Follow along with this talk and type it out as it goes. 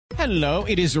Hello,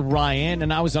 it is Ryan,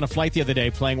 and I was on a flight the other day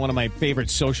playing one of my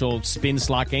favorite social spin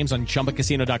slot games on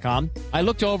ChumbaCasino.com. I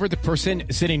looked over at the person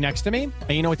sitting next to me, and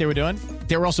you know what they were doing?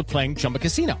 They were also playing Chumba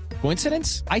Casino.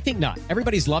 Coincidence? I think not.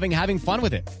 Everybody's loving having fun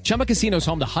with it. Chumba Casino is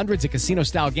home to hundreds of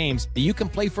casino-style games that you can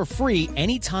play for free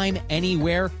anytime,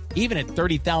 anywhere, even at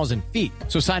 30,000 feet.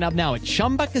 So sign up now at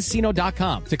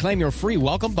ChumbaCasino.com to claim your free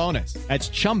welcome bonus. That's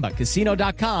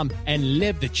ChumbaCasino.com and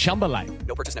live the Chumba life.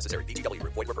 No purchase necessary. VGW.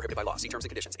 Void where prohibited by law. See terms and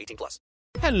conditions. 18+.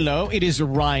 Hello, it is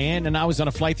Ryan, and I was on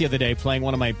a flight the other day playing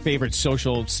one of my favorite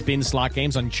social spin slot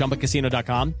games on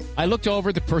ChumbaCasino.com. I looked over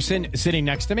at the person sitting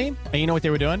next to me, and you know what they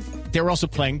were doing? They were also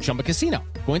playing Chumba Casino.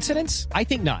 Coincidence? I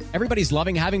think not. Everybody's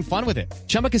loving having fun with it.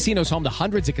 Chumba Casino is home to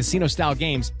hundreds of casino-style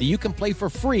games that you can play for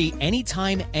free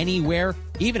anytime, anywhere,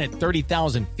 even at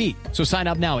 30,000 feet. So sign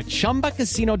up now at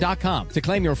ChumbaCasino.com to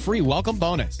claim your free welcome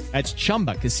bonus. That's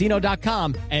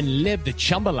ChumbaCasino.com and live the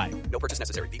Chumba life. No purchase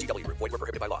necessary. VGW. Void where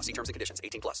prohibited by law. See terms and conditions.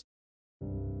 18+.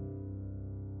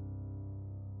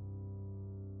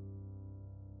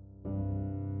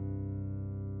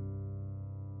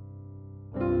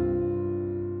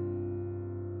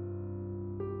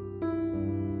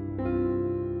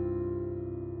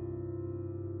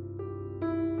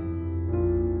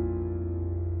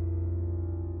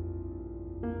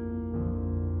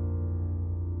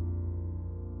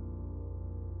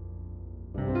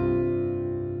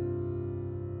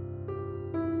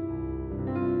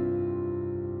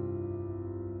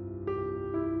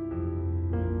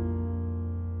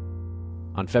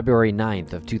 On February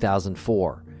 9th of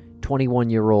 2004,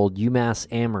 21-year-old UMass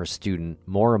Amherst student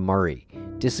Maura Murray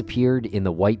disappeared in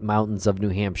the White Mountains of New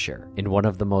Hampshire in one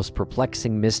of the most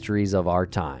perplexing mysteries of our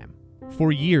time.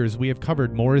 For years, we have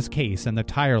covered Maura's case and the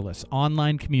tireless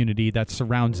online community that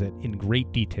surrounds it in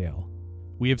great detail.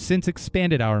 We have since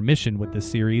expanded our mission with this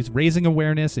series, raising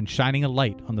awareness and shining a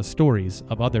light on the stories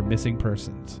of other missing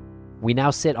persons. We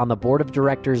now sit on the board of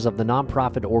directors of the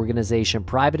nonprofit organization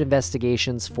Private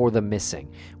Investigations for the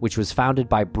Missing, which was founded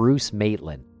by Bruce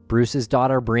Maitland. Bruce's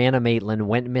daughter, Brianna Maitland,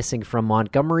 went missing from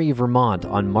Montgomery, Vermont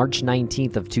on March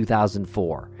 19th of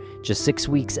 2004, just 6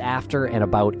 weeks after and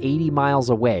about 80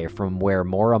 miles away from where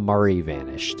Maura Murray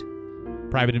vanished.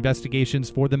 Private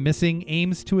Investigations for the Missing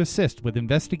aims to assist with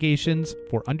investigations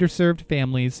for underserved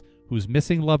families whose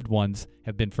missing loved ones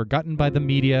have been forgotten by the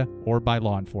media or by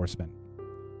law enforcement.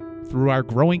 Through our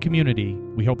growing community,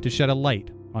 we hope to shed a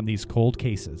light on these cold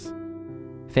cases.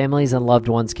 Families and loved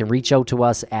ones can reach out to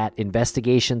us at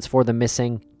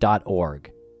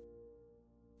investigationsforthemissing.org.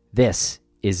 This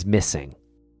is Missing.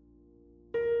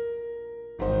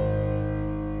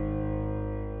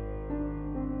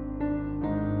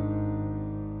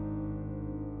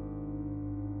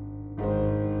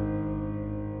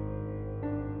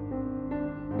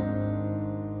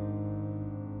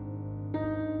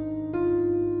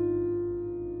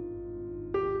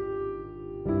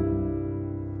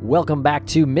 Welcome back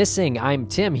to Missing. I'm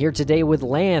Tim, here today with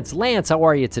Lance. Lance, how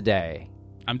are you today?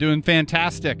 I'm doing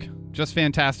fantastic. Just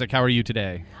fantastic. How are you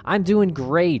today? I'm doing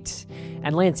great.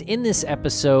 And Lance, in this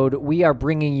episode, we are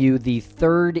bringing you the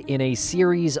third in a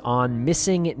series on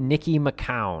missing Nikki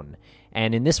McCown.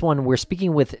 And in this one, we're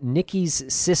speaking with Nikki's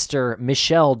sister,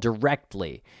 Michelle,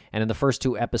 directly. And in the first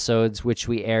two episodes, which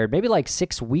we aired maybe like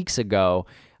 6 weeks ago,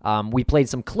 we played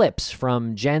some clips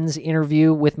from Jen's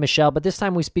interview with Michelle, but this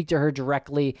time we speak to her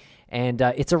directly, and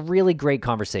it's a really great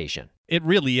conversation. It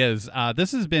really is.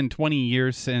 This has been 20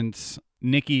 years since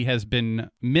Nikki has been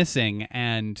missing,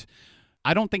 and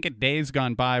I don't think a day's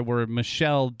gone by where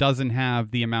Michelle doesn't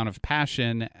have the amount of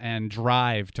passion and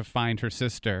drive to find her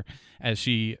sister as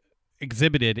she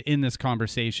exhibited in this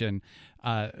conversation.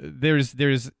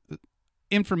 There's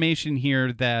information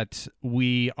here that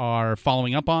we are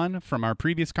following up on from our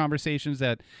previous conversations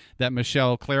that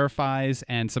Michelle clarifies,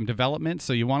 and some development.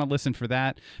 So you want to listen for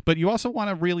that, but you also want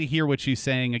to really hear what she's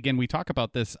saying. Again, we talk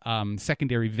about this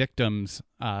secondary victims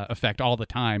effect all the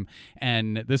time,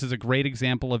 and this is a great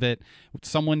example of it.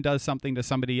 Someone does something to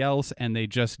somebody else, and they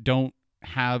just don't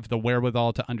have the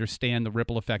wherewithal to understand the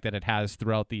ripple effect that it has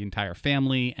throughout the entire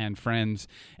family and friends.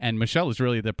 And Michelle is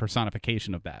really the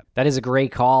personification of that. That is a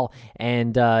great call.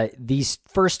 And these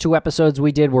first two episodes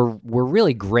we did were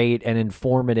really great and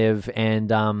informative.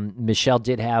 And Michelle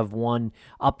did have one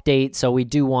update. So we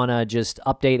do want to just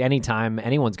update anytime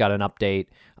anyone's got an update.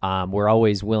 We're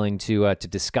always willing to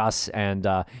discuss, and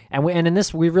in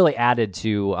this we really added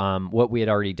to what we had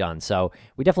already done. So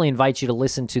we definitely invite you to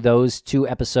listen to those two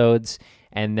episodes,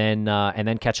 and then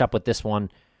catch up with this one.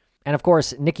 And of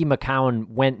course, Nikki McCown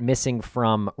went missing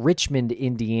from Richmond,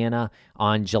 Indiana,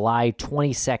 on July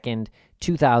 22nd,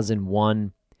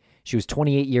 2001. She was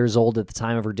 28 years old at the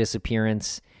time of her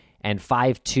disappearance. and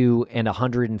 5'2" and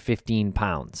 115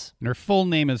 pounds. And her full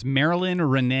name is Marilyn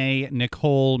Renee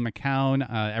Nicole McCown.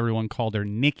 Everyone called her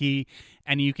Nikki.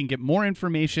 And you can get more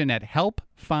information at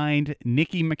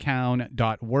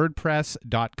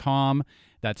helpfindnickimccown.wordpress.com.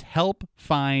 That's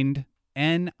helpfind,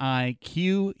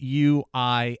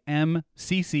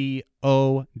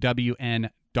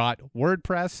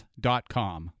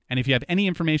 NIQUIMCCOWN.wordpress.com. And if you have any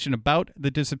information about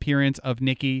the disappearance of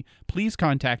Nikki, please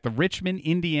contact the Richmond,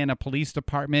 Indiana Police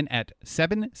Department at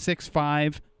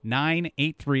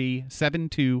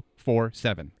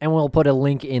 765-983-7247. And we'll put a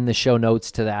link in the show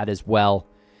notes to that as well.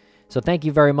 So thank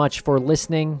you very much for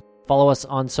listening. Follow us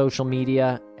on social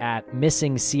media at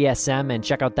Missing CSM and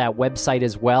check out that website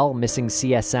as well,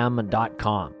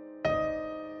 missingcsm.com.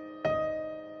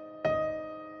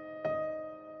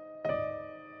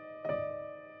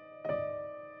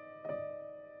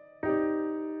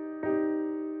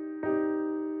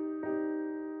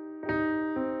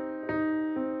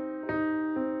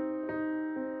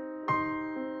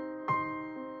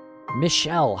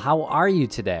 Michelle, how are you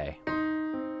today?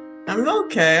 I'm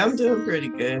okay. I'm doing pretty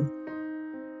good.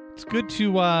 It's good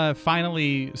to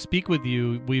finally speak with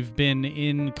you. We've been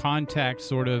in contact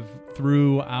sort of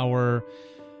through our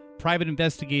private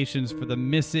investigations for the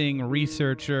missing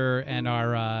researcher and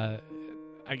our, I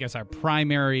guess, our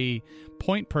primary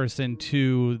point person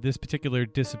to this particular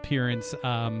disappearance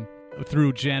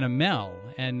through Jenna Mel.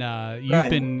 And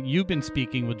you've been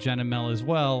speaking with Jenna Mel as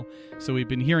well, so we've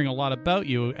been hearing a lot about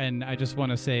you, and I just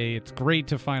want to say it's great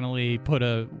to finally put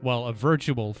a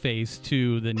virtual face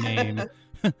to the name.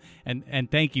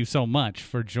 and thank you so much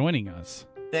for joining us.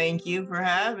 Thank you for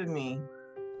having me.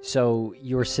 So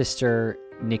your sister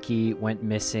Nikki went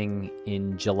missing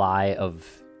in July of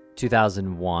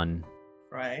 2001.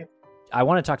 Right. I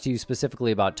want to talk to you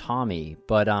specifically about Tommy,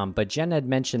 but Jen had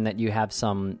mentioned that you have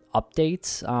some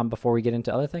updates before we get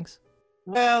into other things.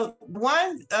 Well,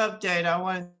 one update I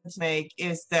wanted to make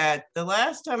is that the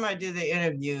last time I did the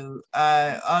interview,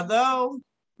 although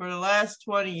for the last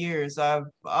 20 years, I've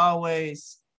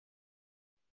always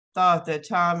thought that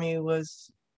Tommy was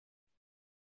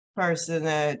the person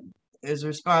that is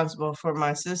responsible for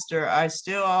my sister, I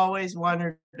still always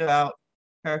wondered about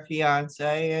her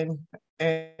fiance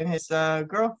and his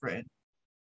girlfriend.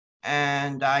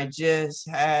 And I just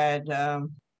had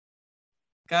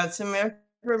got some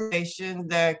information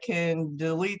that can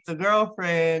delete the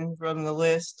girlfriend from the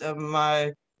list of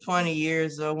my 20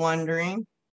 years of wondering.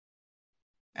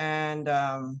 And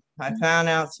I found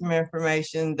out some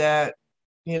information that,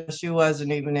 she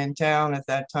wasn't even in town at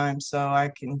that time, so I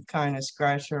can kind of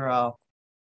scratch her off.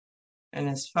 And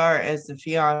as far as the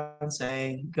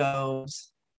fiance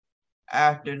goes,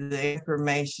 after the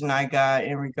information I got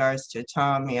in regards to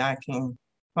Tommy, I can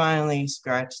finally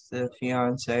scratch the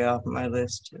fiance off my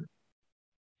list too.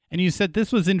 And you said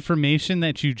this was information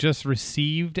that you just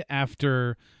received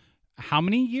after how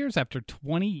many years? After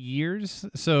 20 years?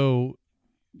 So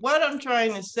what I'm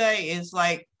trying to say is,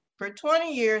 like, for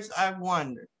 20 years, I've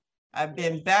wondered. I've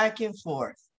been back and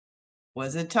forth.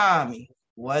 Was it Tommy?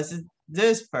 Was it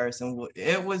this person?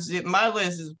 My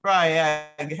list is probably had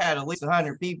at least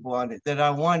 100 people on it that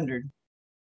I wondered,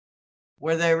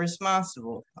 were they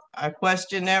responsible? I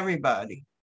question everybody.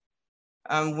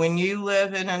 When you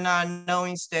live in a not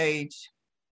knowing stage,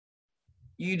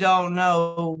 you don't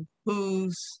know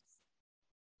who's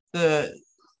the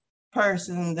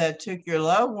person that took your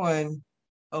loved one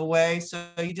away, so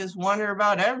you just wonder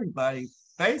about everybody,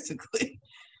 basically.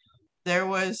 There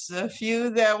was a few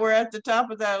that were at the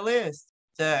top of that list.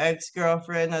 The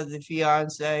ex-girlfriend of the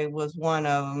fiance was one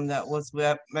of them that was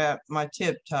at my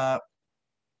tip top.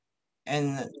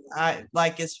 And I,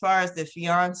 like, as far as the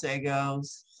fiance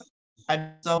goes, I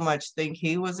so much think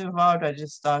he was involved. I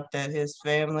just thought that his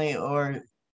family or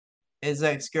his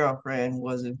ex-girlfriend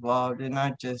was involved, and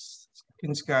I just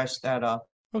can scratch that off.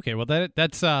 Okay, well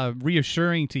that's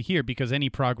reassuring to hear, because any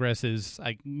progress is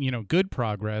good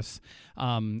progress.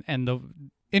 And the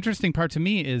interesting part to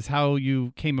me is how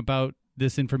you came about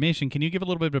this information. Can you give a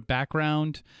little bit of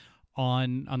background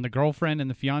on the girlfriend and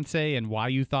the fiance and why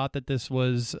you thought that this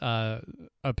was a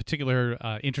particular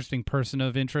interesting person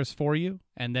of interest for you?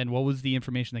 And then what was the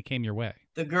information that came your way?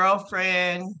 The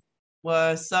girlfriend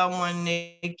was someone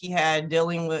Nikki had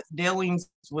dealings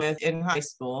with in high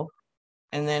school.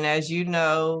 And then, as you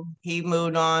know,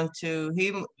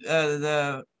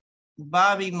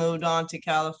 Bobby moved on to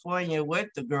California with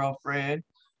the girlfriend.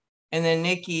 And then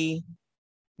Nikki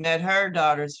met her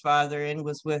daughter's father and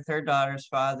was with her daughter's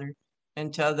father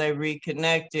until they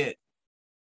reconnected,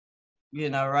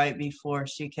 right before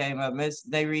she came up.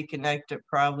 They reconnected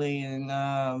probably in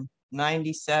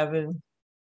 97,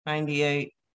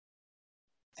 98.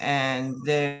 And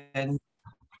then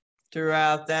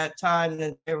throughout that time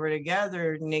that they were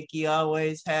together, Nikki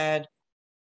always had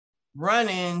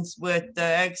run-ins with the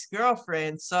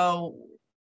ex-girlfriend. So,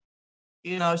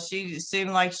 she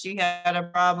seemed like she had a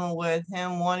problem with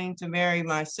him wanting to marry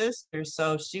my sister.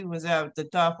 So she was at the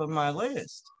top of my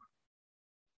list.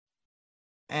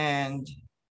 And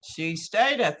she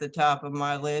stayed at the top of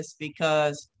my list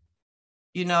because,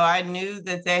 I knew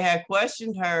that they had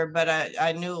questioned her, but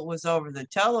I knew it was over the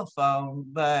telephone,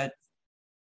 but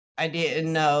I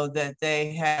didn't know that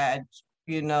they had,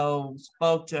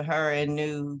 spoke to her and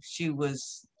knew she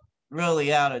was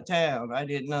really out of town. I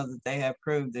didn't know that they had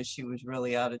proved that she was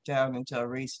really out of town until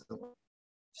recently.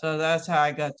 So that's how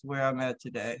I got to where I'm at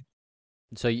today.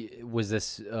 So was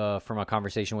this from a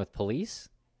conversation with police?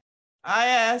 I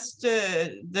asked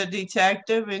the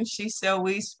detective, and she said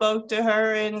we spoke to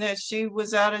her and that she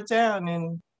was out of town.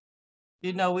 And,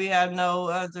 we had no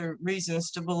other reasons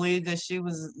to believe that she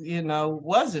was,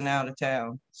 wasn't out of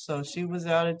town. So she was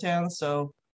out of town.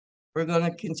 So we're going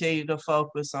to continue to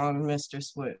focus on Mr.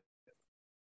 Swint.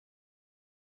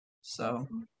 So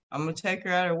I'm going to take her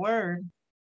at her word.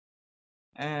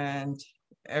 And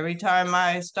every time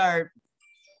I start,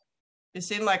 it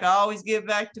seemed like I always give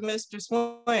back to Mr.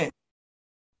 Swint.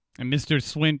 And Mr.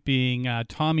 Swint being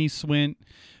Tommy Swint,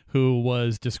 who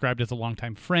was described as a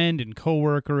longtime friend and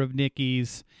coworker of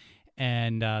Nikki's.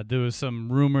 And there was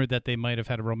some rumor that they might have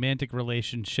had a romantic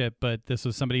relationship, but this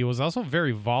was somebody who was also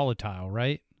very volatile,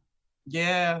 right?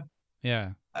 Yeah.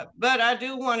 Yeah. But I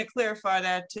do want to clarify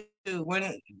that too.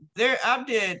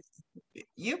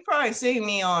 You probably seen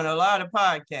me on a lot of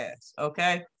podcasts,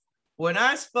 okay? When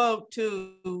I spoke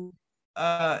to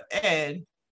Ed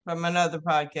from another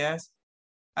podcast,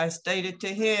 I stated to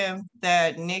him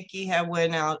that Nikki had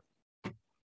went out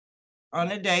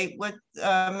on a date with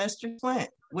Mr. Flint,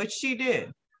 which she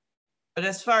did. But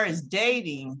as far as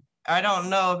dating, I don't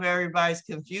know if everybody's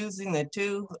confusing the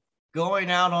two.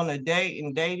 Going out on a date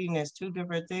and dating is two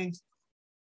different things,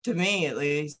 to me at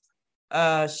least.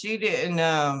 She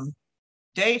didn't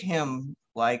date him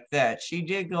like that. She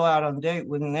did go out on a date.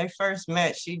 When they first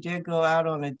met, she did go out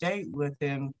on a date with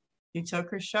him. He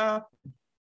took her shopping.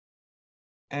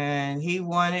 And he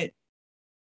wanted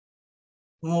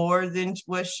more than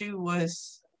what she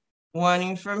was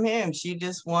wanting from him. She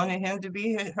just wanted him to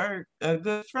be a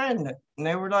good friend. And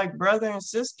they were like brother and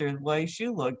sister, the way she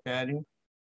looked at him.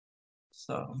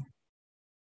 So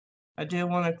I did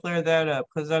want to clear that up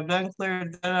because I've done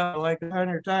cleared that up like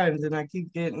 100 times and I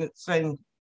keep getting the same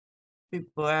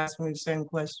people ask me the same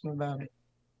question about it.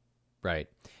 Right.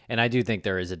 And I do think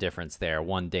there is a difference there.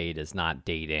 One date is not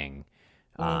dating.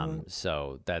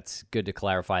 So that's good to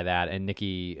clarify that. And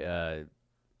Nikki,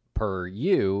 per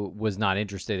you, was not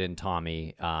interested in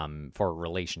Tommy for a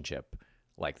relationship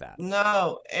like that.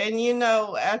 No. And,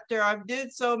 after I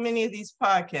did so many of these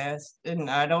podcasts,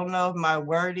 and I don't know if my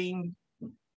wording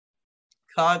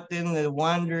caught them to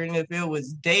wondering if it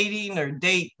was dating or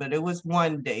date, but it was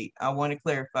one date. I want to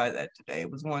clarify that today. It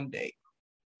was one date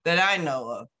that I know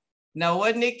of. Now,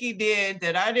 what Nikki did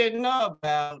that I didn't know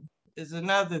about is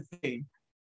another thing.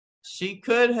 She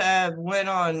could have went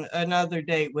on another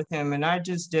date with him, and I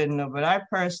just didn't know. But I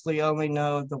personally only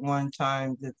know the one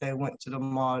time that they went to the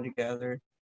mall together.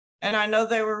 And I know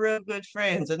they were real good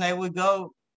friends, and they would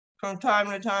go from time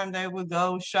to time, they would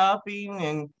go shopping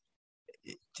and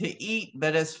to eat.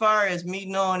 But as far as me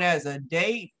knowing as a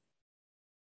date,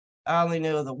 I only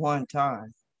knew the one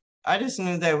time. I just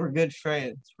knew they were good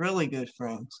friends, really good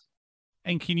friends.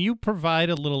 And can you provide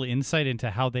a little insight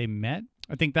into how they met?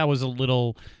 I think that was a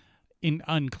little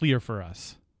unclear for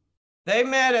us. They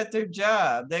met at their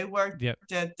job. They worked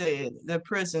at the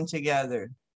prison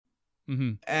together.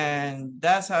 Mm-hmm. And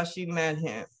that's how she met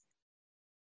him.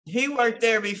 He worked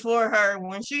there before her.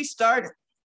 When she started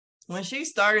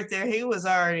there, he was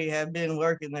already had been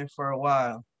working there for a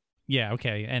while. Yeah,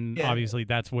 okay. And obviously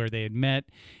that's where they had met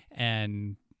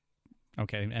and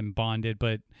bonded,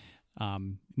 but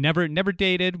never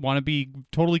dated. Want to be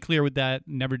totally clear with that.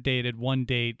 Never dated, one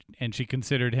date, and she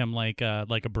considered him like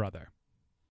a brother.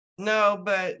 No,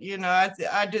 but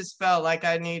I just felt like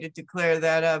I needed to clear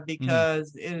that up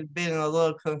because it had been a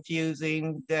little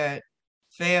confusing that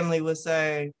family would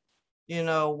say,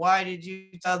 why did you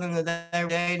tell them that they were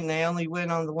dating? They only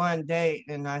went on the one date.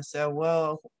 And I said,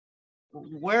 well,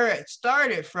 where it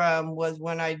started from was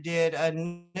when I did I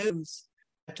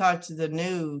talked to the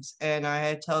news, and I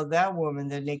had told that woman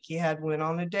that Nikki had went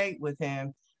on a date with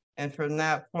him. And from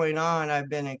that point on, I've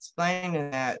been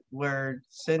explaining that word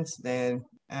since then.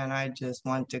 And I just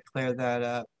want to clear that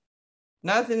up.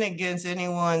 Nothing against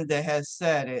anyone that has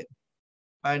said it,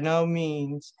 by no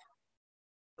means.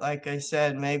 like I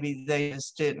said, maybe they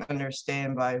just didn't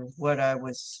understand by what I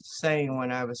was saying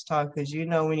when I was talking. Because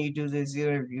when you do these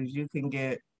interviews, you can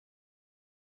get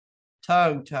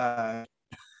tongue tied.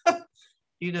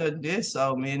 You done did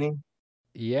so many.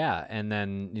 Yeah, and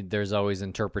then there's always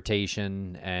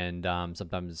interpretation, and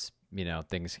sometimes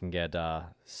things can get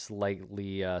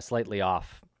slightly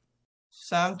off.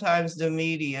 Sometimes the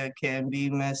media can be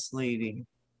misleading.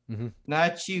 Mm-hmm.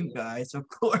 Not you guys, of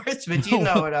course, but you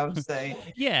know what I'm saying.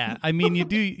 Yeah, I mean, you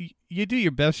do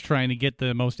your best trying to get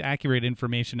the most accurate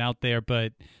information out there,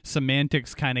 but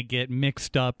semantics kind of get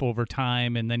mixed up over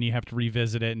time, and then you have to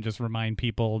revisit it and just remind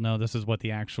people, no, this is what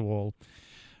the actual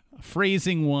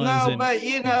phrasing was. No,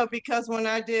 but because when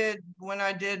I did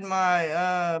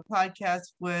my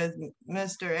podcast with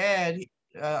Mr. Ed,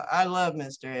 I love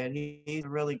Mr. Ed. He's a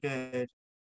really good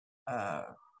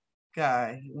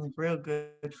guy, a real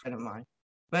good friend of mine.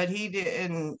 But he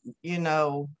didn't,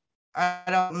 I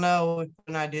don't know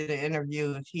when I did the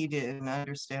interview if he didn't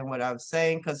understand what I was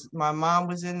saying, because my mom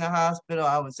was in the hospital.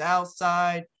 I was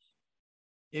outside.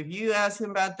 If you ask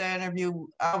him about the interview,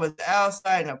 I was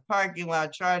outside in a parking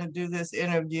lot trying to do this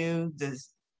interview.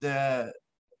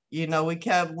 We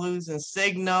kept losing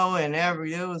signal and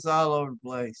it was all over the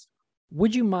place.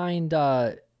 Would you mind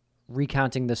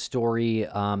recounting the story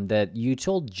that you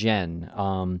told Jen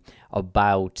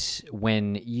about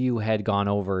when you had gone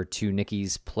over to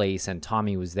Nikki's place and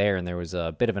Tommy was there and there was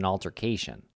a bit of an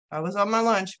altercation? I was on my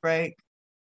lunch break.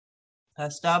 I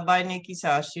stopped by Nikki's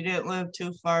house. She didn't live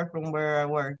too far from where I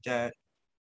worked at.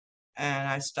 And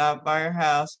I stopped by her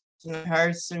house and I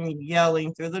heard some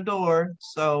yelling through the door.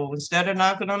 So instead of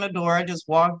knocking on the door, I just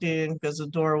walked in because the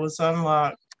door was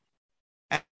unlocked.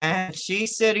 And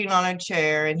she's sitting on a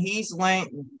chair and he's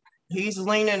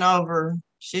leaning over.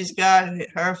 She's got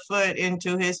her foot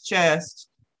into his chest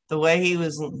the way he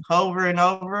was hovering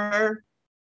over her.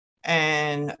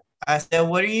 And I said,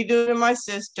 "What are you doing to my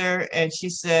sister?" And she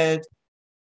said,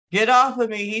 "Get off of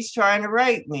me. He's trying to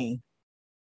rape me."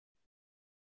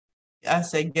 I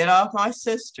said, "Get off my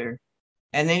sister."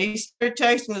 And then he started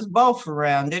chasing us both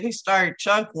around. Then he started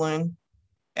chuckling,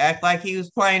 act like he was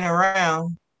playing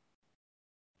around.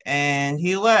 And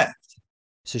he left.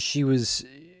 So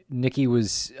Nikki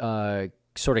was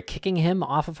sort of kicking him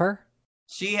off of her?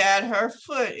 She had her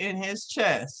foot in his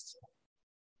chest.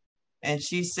 And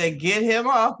she said, "Get him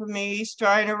off of me. He's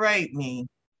trying to rape me."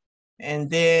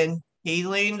 And then he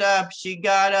leaned up, she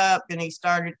got up, and he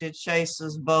started to chase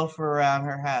us both around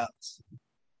her house.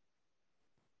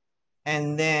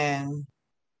 And then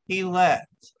he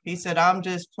left. He said, "I'm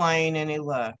just playing," and he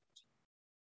left.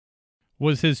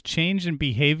 Was his change in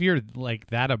behavior like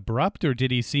that abrupt, or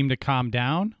did he seem to calm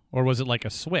down, or was it like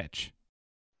a switch?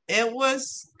 It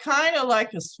was kind of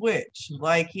like a switch.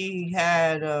 Like he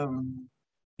had,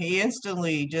 he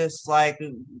instantly just like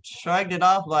shrugged it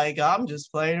off like, "I'm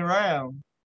just playing around."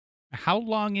 How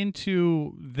long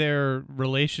into their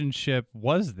relationship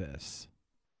was this?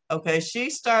 Okay, she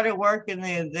started working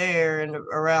there in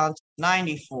around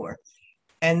 94.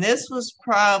 And this was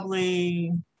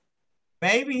probably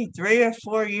maybe 3 or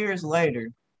 4 years later.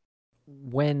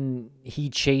 When he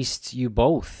chased you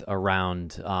both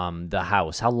around the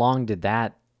house, how long did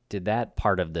that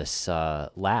part of this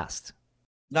last?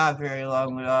 Not very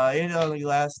long at all. It only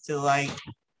lasted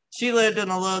she lived in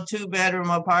a little 2-bedroom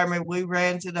apartment. We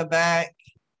ran to the back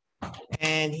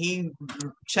and he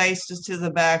chased us to the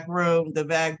back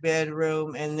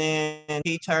bedroom. And then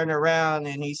he turned around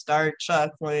and he started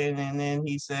chuckling. And then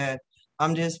he said,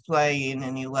 "I'm just playing,"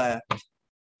 and he left.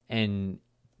 And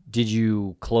did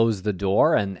you close the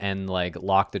door and like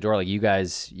lock the door? Like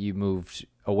you moved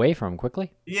away from him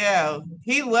quickly? Yeah,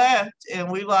 he left and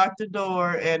we locked the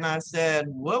door. And I said,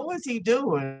 "What was he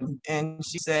doing?" And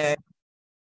she said,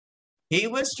 "He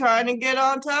was trying to get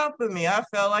on top of me. I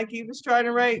felt like he was trying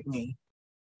to rape me."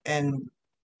 And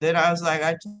then I was like,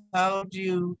 "I told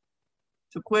you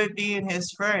to quit being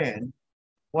his friend.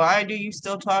 Why do you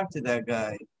still talk to that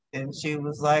guy?" And she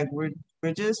was like, we're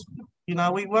just,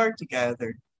 we work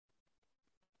together."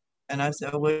 And I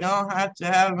said, "Well, you don't have to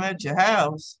have him at your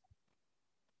house."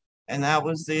 And that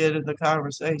was the end of the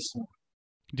conversation.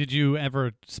 Did you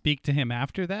ever speak to him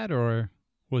after that, or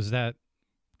was that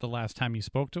the last time you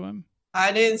spoke to him?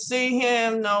 I didn't see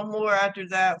him no more after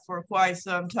that for quite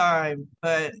some time,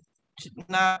 but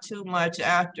not too much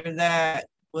after that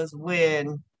was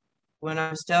when I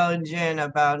was telling Jen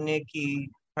about Nikki,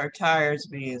 her tires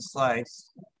being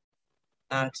sliced.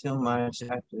 Not too much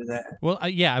after that. Well,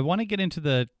 I want to get into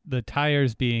the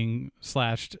tires being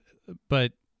slashed,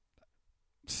 but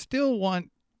still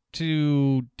want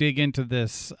to dig into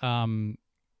this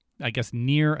I guess,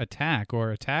 near attack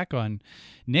or attack on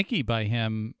Nikki by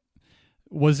him.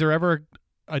 Was there ever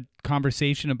a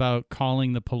conversation about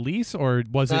calling the police, or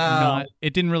was it not?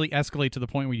 It didn't really escalate to the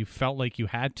point where you felt like you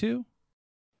had to?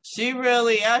 She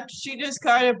just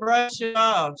kind of brushed it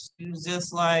off. She was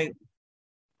just like,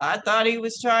 I thought he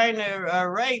was trying to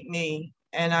rape me.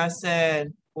 And I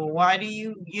said, well, why do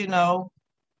you know,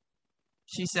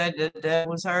 she said that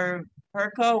was her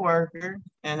coworker.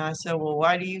 And I said, well,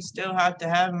 why do you still have to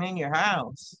have him in your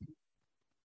house?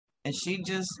 And she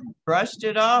just brushed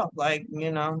it off, like,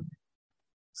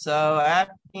 So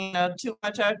after, too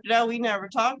much after that, we never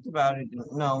talked about it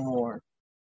no more.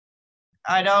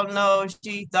 I don't know if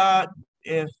she thought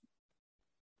that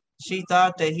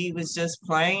he was just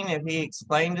playing, if he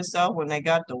explained himself when they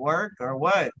got to work or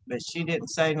what, but she didn't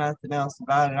say nothing else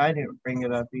about it. I didn't bring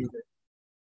it up either.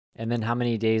 And then how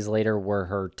many days later were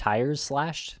her tires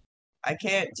slashed? I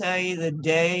can't tell you the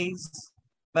days,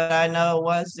 but I know it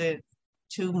wasn't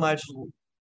too much.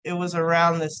 It was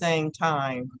around the same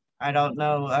time. I don't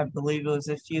know. I believe it was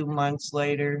a few months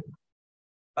later.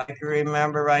 I can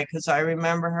remember, right? Because I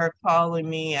remember her calling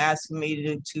me, asking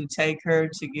me to take her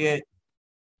to get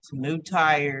some new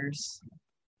tires.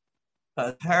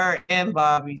 But her and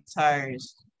Bobby's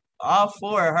tires, all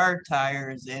 4 of her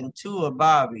tires and 2 of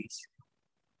Bobby's.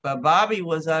 But Bobby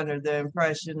was under the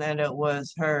impression that it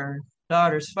was her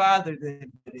daughter's father that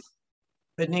did it.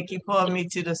 But Nikki pulled me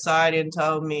to the side and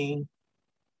told me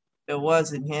it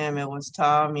wasn't him, it was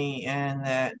Tommy, and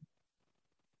that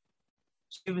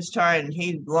she was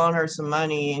he'd loaned her some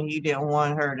money and he didn't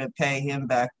want her to pay him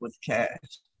back with cash.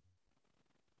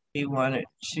 He wanted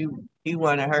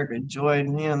her to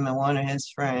join him and one of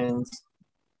his friends.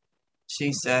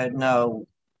 She said, no,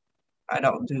 I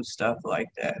don't do stuff like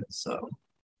that. So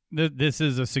this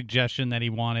is a suggestion that he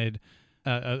wanted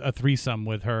a threesome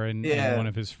with her and one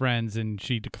of his friends, and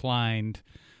she declined,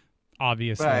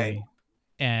 obviously. Right.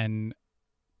 And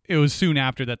it was soon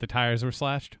after that the tires were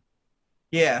slashed?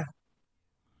 Yeah.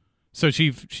 So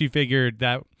she figured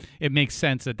that it makes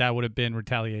sense that would have been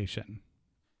retaliation.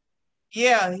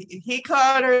 Yeah, he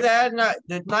caught her that night.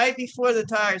 The night before the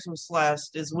tires were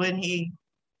slashed is when he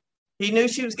knew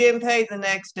she was getting paid the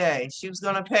next day. She was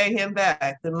going to pay him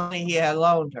back the money he had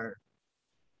loaned her.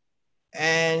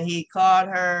 And he called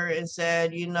her and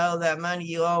said, that money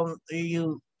you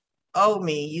owe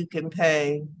me, you can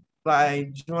pay by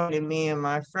joining me and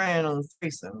my friend on the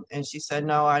threesome. And she said,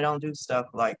 no, I don't do stuff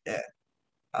like that.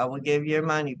 I will give your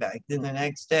money back. Then the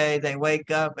next day they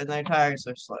wake up and their tires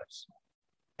are slashed.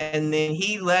 And then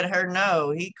he let her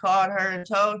know. He called her and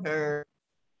told her,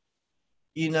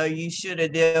 you should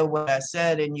have did what I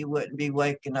said and you wouldn't be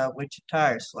waking up with your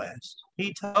tires slashed.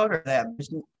 He told her that.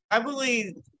 I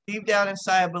believe, deep down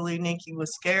inside, I believe Nikki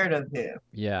was scared of him.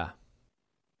 Yeah.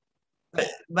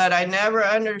 But I never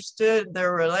understood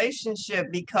their relationship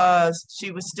because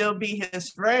she would still be his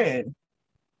friend.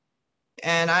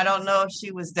 And I don't know if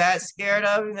she was that scared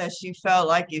of him that she felt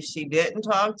like if she didn't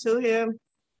talk to him,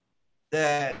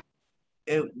 that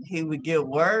he would get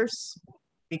worse.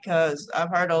 Because I've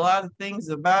heard a lot of things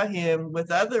about him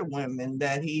with other women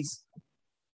that he's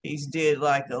did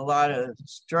like a lot of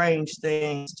strange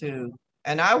things too.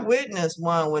 And I witnessed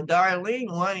one with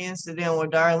Darlene, one incident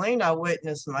with Darlene I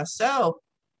witnessed myself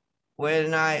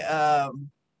when I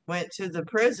went to the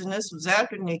prison. This was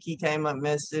after Nikki came up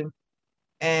missing.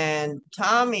 And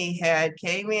Tommy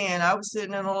came in. I was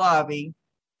sitting in the lobby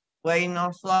waiting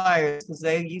on flyers because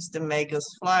they used to make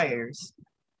us flyers.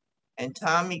 And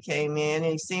Tommy came in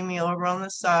and he seen me over on the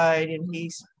side and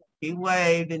he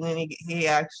waved, and then he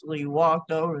actually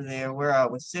walked over there where I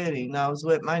was sitting. I was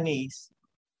with my niece.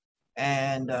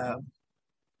 And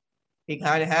he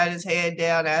kind of had his head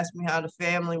down, asked me how the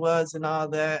family was and all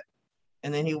that.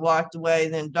 And then he walked away.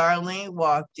 Then Darlene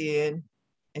walked in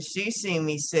and she seen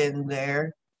me sitting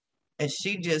there and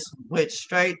she just went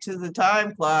straight to the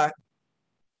time clock.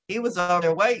 He was over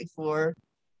there waiting for her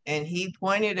and he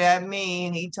pointed at me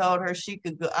and he told her she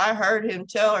could go. I heard him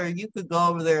tell her, you could go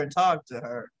over there and talk to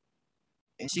her.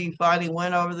 And she finally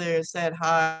went over there and said,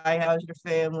 hi, how's your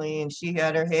family? And she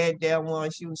had her head down while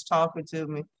she was talking to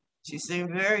me. She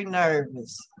seemed very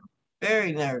nervous,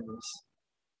 very nervous.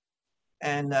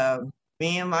 And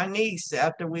me and my niece,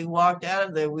 after we walked out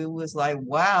of there, we was like,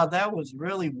 wow, that was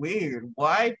really weird.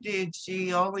 Why did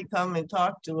she only come and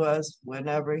talk to us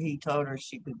whenever he told her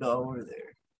she could go over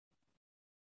there?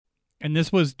 And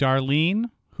this was Darlene,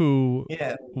 who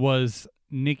was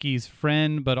Nikki's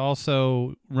friend, but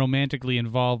also romantically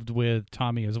involved with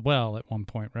Tommy as well at one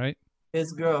point, right?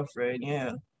 His girlfriend,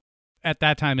 yeah. At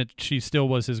that time, she still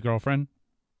was his girlfriend?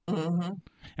 Mm-hmm.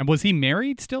 And was he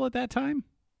married still at that time?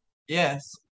 Yes.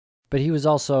 But he was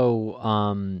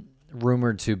also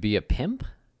rumored to be a pimp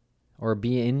or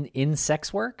be in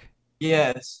sex work.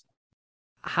 Yes.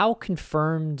 How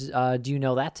confirmed do you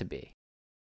know that to be?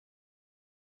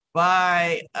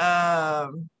 By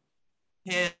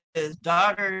his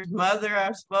daughter's mother,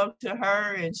 I spoke to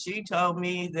her and she told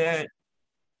me that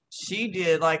she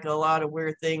did like a lot of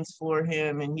weird things for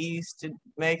him, and he used to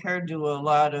make her do a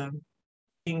lot of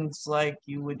things like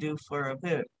you would do for a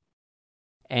pimp.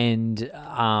 And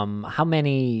how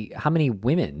many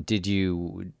women do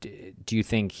you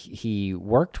think he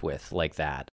worked with like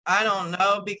that? I don't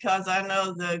know, because I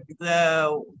know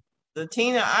the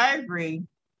Tina Ivory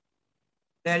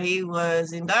that he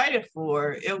was indicted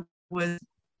for, it was,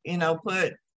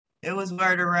 it was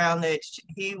word around that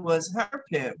he was her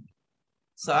pimp.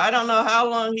 So I don't know how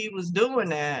long he was doing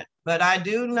that, but I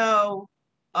do know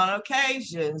on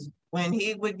occasions when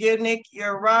he would give Nikki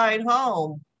a ride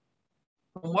home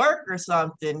from work or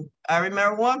something. I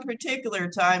remember one particular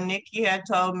time Nikki had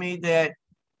told me that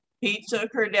he took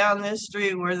her down this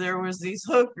street where there was these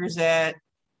hookers at,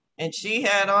 and she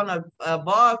had on a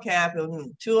ball cap,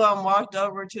 and two of them walked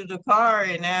over to the car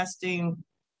and asked him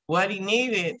what he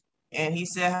needed. And he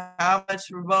said, how much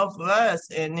for both of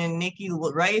us? And then Nikki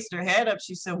raised her head up.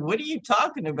 She said, what are you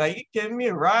talking about? You giving me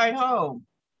a ride home.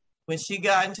 When she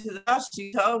got into the house,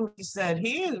 she told me, she said,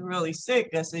 he is really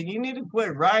sick. I said, you need to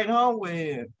quit riding home with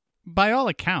him. By all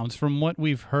accounts, from what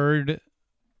we've heard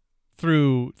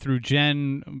through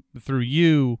Jen, through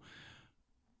you,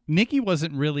 Nikki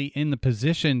wasn't really in the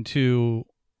position to,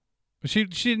 she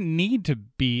didn't need to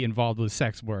be involved with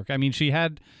sex work. I mean, she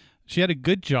had a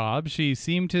good job. She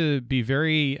seemed to be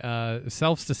very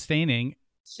self-sustaining.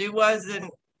 She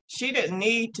didn't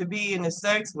need to be in the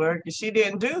sex work, because she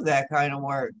didn't do that kind of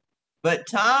work. But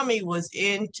Tommy was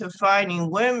into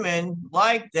finding women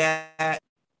like that.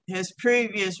 His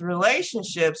previous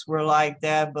relationships were like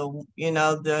that, but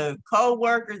the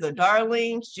co-worker, the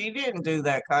Darlene, she didn't do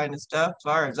that kind of stuff, as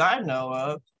far as I know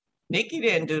of. Nikki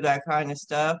didn't do that kind of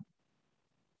stuff.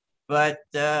 But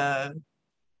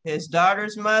his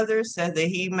daughter's mother said that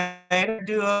he made her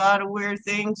do a lot of weird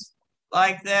things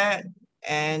like that.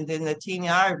 And then the Tina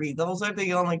Ivory, those are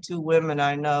the only two women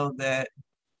I know that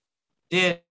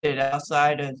did it,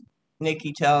 outside of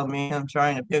Nikki telling me I'm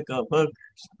trying to pick up hookers.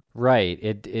 Right.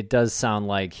 It does sound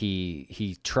like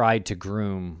he tried to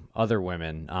groom other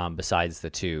women besides the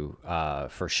two,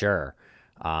 for sure.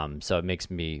 So it makes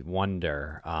me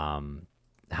wonder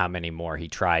how many more he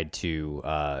tried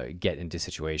to get into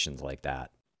situations like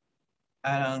that.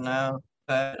 I don't know,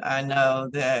 but I know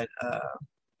that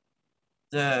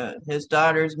his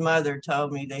daughter's mother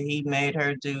told me that he made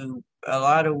her do a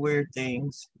lot of weird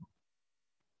things,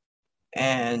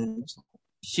 and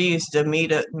she used to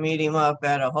meet him up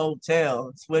at a hotel.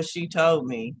 That's what she told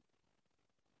me.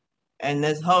 And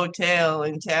this hotel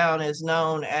in town is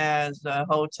known as a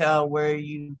hotel where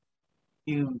you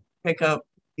pick up,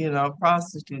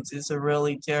 prostitutes. It's a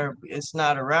really terrible, it's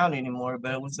not around anymore,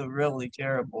 but it was a really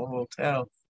terrible hotel.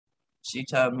 She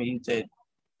told me that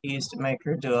he used to make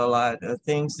her do a lot of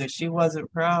things that she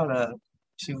wasn't proud of.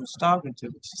 She was talking to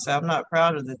me. She said, I'm not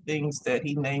proud of the things that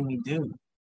he made me do.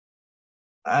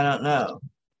 I don't know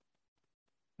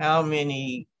how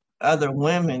many other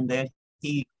women that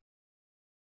he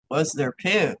was their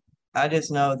pimp. I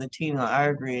just know the Tina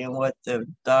Ivory and what the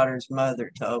daughter's mother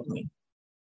told me.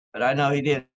 But I know he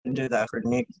didn't do that for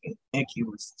Nikki.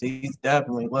 He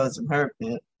definitely wasn't her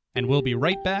pimp. And we'll be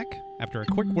right back after a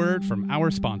quick word from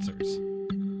our sponsors.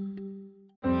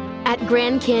 At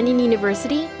Grand Canyon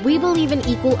University, we believe in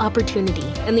equal opportunity,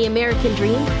 and the American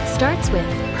dream starts with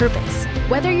purpose.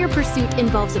 Whether your pursuit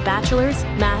involves a bachelor's,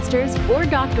 master's, or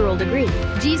doctoral degree,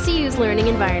 GCU's learning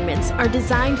environments are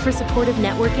designed for supportive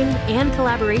networking and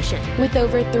collaboration. With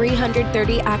over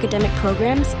 330 academic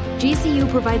programs,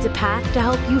 GCU provides a path to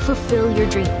help you fulfill your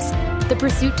dreams. The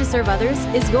pursuit to serve others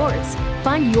is yours.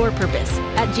 Find your purpose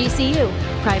at GCU.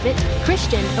 Private,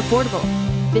 Christian, affordable.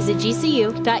 Visit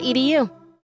gcu.edu.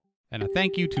 And a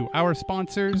thank you to our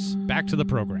sponsors. Back to the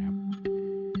program.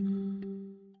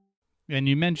 And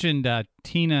you mentioned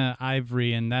Tina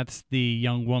Ivory, and that's the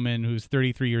young woman who's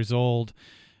 33 years old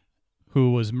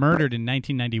who was murdered in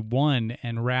 1991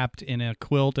 and wrapped in a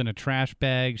quilt and a trash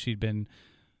bag. She'd been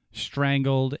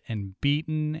strangled and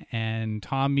beaten, and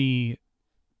Tommy,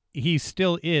 he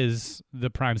still is the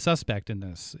prime suspect in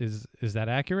this. Is that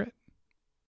accurate?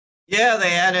 Yeah, they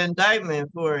had an indictment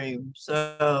for him.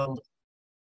 So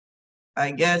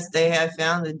I guess they had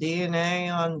found the DNA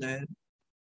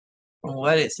from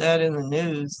what it said in the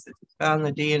news, found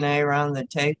the DNA around the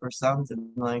tape or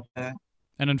something like that.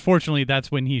 And unfortunately, that's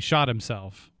when he shot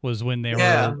himself, was when they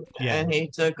Yeah, were... Yeah. and he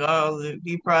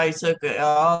probably took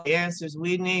all the answers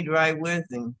we need right with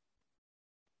him.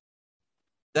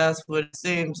 That's what it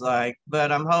seems like.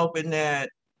 But I'm hoping that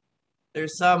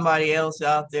there's somebody else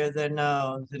out there that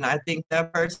knows. And I think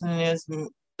that person is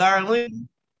Darlene.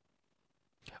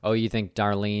 Oh, you think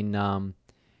Darlene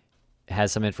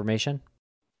has some information?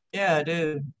 Yeah, I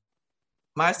do.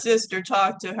 My sister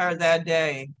talked to her that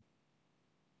day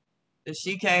that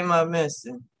she came up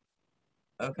missing.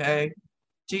 Okay?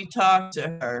 She talked to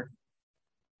her.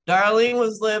 Darlene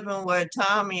was living with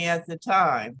Tommy at the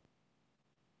time.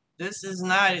 This is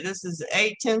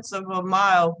 0.8 of a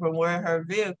mile from where her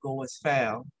vehicle was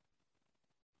found.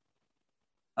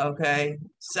 Okay.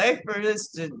 Say for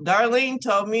instance, Darlene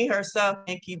told me herself,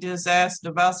 Nikki just asked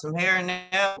about some hair and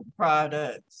nail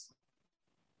products.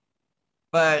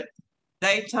 But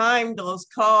they time those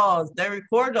calls, they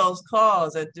record those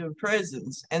calls at the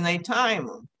prisons and they time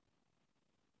them.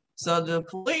 So the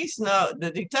police know, the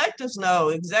detectives know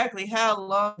exactly how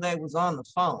long they was on the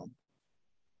phone.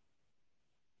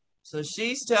 So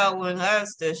she's telling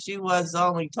us that she was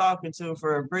only talking to her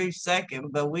for a brief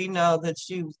second, but we know that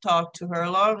she talked to her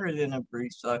longer than a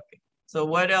brief second. So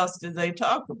what else did they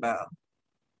talk about?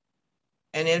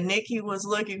 And if Nikki was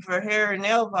looking for hair and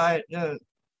nail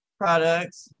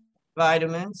products,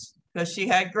 vitamins, because she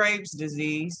had Graves'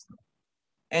 disease,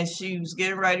 and she was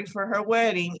getting ready for her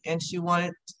wedding, and she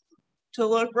wanted to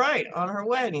look right on her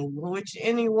wedding, which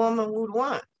any woman would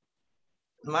want.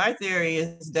 My theory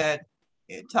is that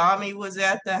Tommy was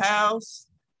at the house.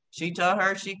 She told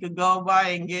her she could go by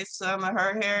and get some of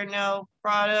her hair and nail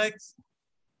products.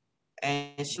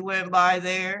 And she went by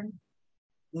there.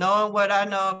 Knowing what I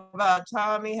know about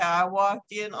Tommy, how I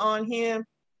walked in on him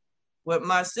with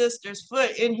my sister's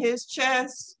foot in his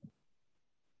chest.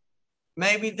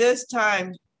 Maybe this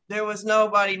time there was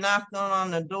nobody knocking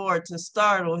on the door to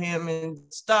startle him and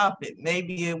stop it.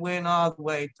 Maybe it went all the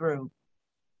way through.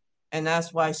 And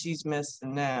that's why she's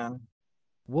missing now.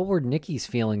 What were Nikki's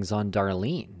feelings on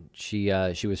Darlene? She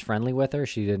was friendly with her.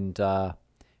 She didn't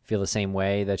feel the same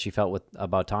way that she felt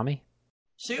about Tommy.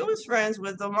 She was friends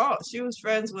with them all. She was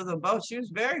friends with them both. She was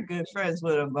very good friends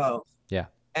with them both. Yeah.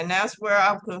 And that's where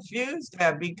I'm confused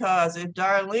at, because if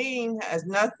Darlene has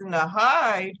nothing to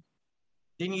hide,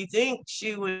 then you think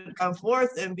she would come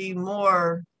forth and be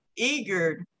more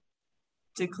eager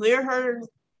to clear her,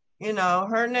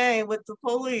 her name with the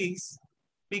police,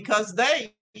 because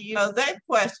they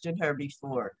questioned her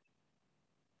before.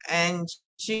 And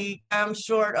she comes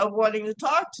short of wanting to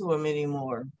talk to him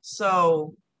anymore.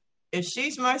 So if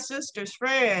she's my sister's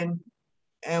friend,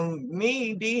 and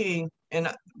me being,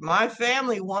 and my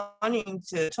family wanting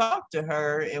to talk to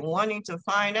her and wanting to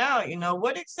find out,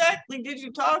 what exactly did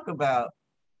you talk about?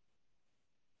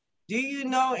 Do you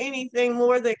know anything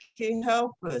more that can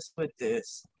help us with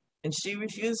this? And she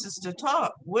refuses to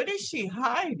talk. What is she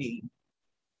hiding?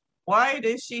 Why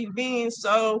is she being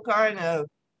so kind of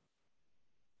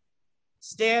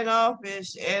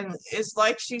standoffish? And it's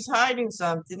like she's hiding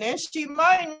something, and she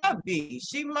might not be.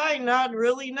 She might not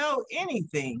really know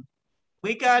anything.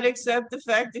 We got to accept the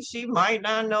fact that she might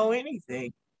not know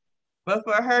anything. But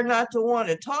for her not to want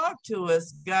to talk to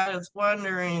us got us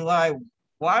wondering, like,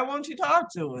 why won't you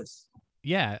talk to us?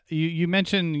 Yeah, you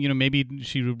mentioned, maybe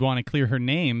she would want to clear her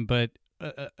name, but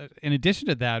in addition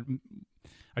to that,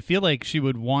 I feel like she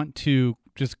would want to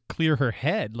just clear her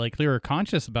head, like clear her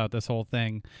conscience about this whole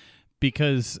thing,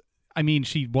 because,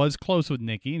 she was close with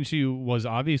Nikki, and she was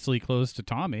obviously close to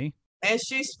Tommy. And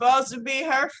she's supposed to be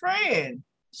her friend.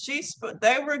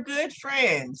 They were good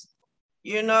friends.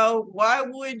 Why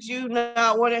would you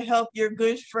not want to help your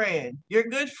good friend? Your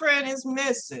good friend is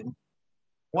missing.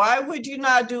 Why would you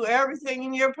not do everything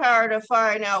in your power to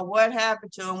find out what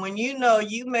happened to him when you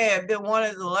may have been one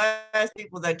of the last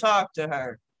people that talked to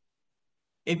her?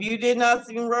 If you did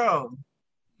nothing wrong,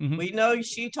 we know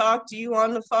she talked to you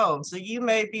on the phone, so you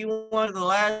may be one of the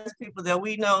last people that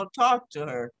we know talked to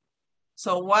her.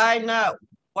 So why not?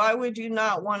 Why would you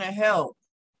not want to help?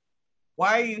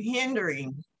 Why are you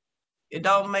hindering? It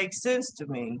don't make sense to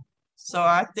me. So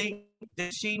I think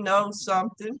that she knows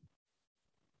something.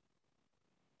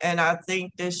 And I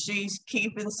think that she's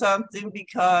keeping something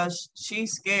because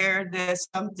she's scared that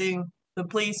the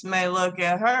police may look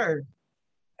at her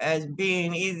as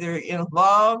being either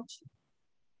involved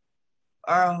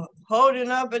or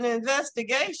holding up an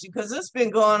investigation, because it's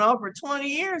been going on for 20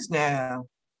 years now.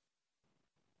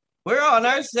 We're on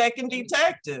our second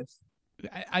detective.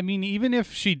 Even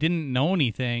if she didn't know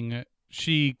anything,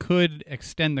 she could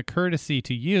extend the courtesy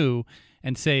to you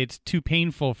and say it's too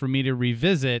painful for me to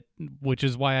revisit, which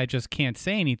is why I just can't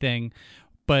say anything.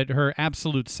 but her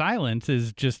absolute silence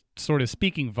is just sort of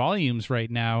speaking volumes right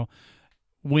now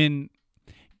when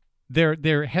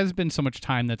there has been so much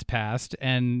time that's passed,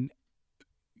 and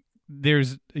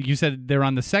you said they're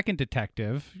on the second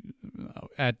detective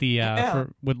at the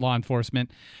with law enforcement.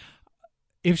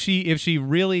 If she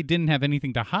really didn't have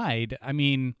anything to hide, I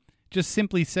mean, just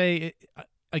simply say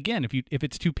again, if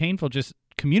it's too painful, just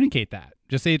communicate that.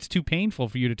 Just say it's too painful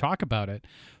for you to talk about it.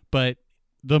 But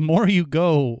the more you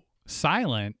go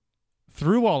silent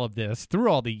through all of this, through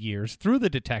all the years, through the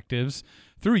detectives,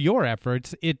 through your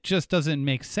efforts, it just doesn't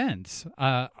make sense.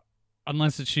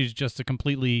 Unless she's just a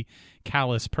completely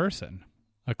callous person,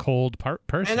 a cold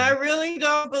person. And I really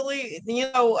don't believe,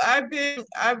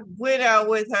 I went out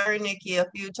with her, Nikki, a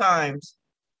few times,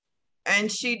 and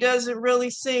she doesn't really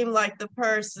seem like the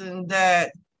person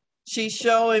that she's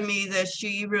showing me that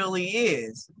she really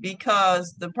is,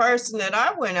 because the person that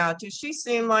I went out to, she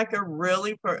seemed like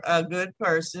a good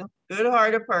person,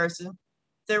 good-hearted person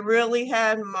that really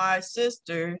had my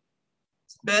sister's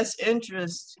best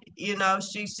interest.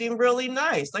 She seemed really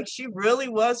nice, like she really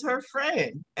was her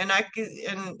friend, and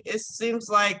it seems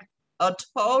like a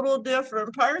total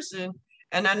different person.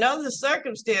 And I know the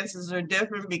circumstances are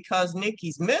different because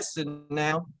Nikki's missing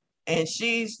now, and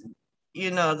she's,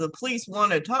 the police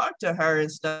want to talk to her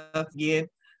and stuff again.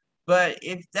 But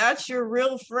if that's your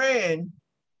real friend,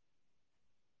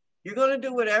 you're going to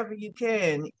do whatever you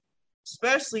can,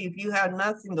 especially if you have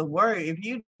nothing to worry. If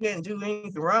you didn't do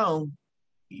anything wrong,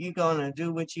 you're going to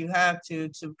do what you have to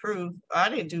prove I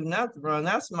didn't do nothing wrong.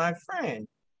 That's my friend.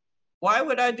 Why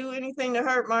would I do anything to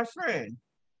hurt my friend?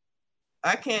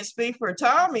 I can't speak for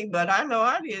Tommy, but I know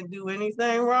I didn't do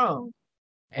anything wrong.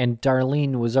 And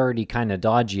Darlene was already kind of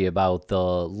dodgy about the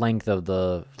length of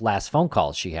the last phone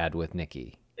call she had with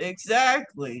Nikki.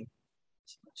 Exactly.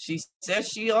 She said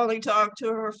she only talked to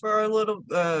her for a little,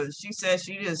 she said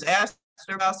she just asked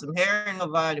her about some hair and the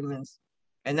vitamins.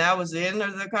 And that was the end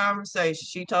of the conversation.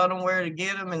 She told them where to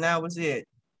get them, and that was it.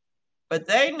 But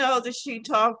they know that she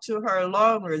talked to her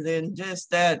longer than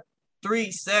just that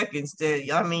 3 seconds.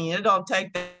 It don't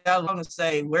take that long to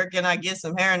say, where can I get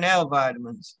some hair and nail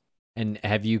vitamins? And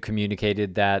have you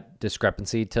communicated that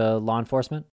discrepancy to law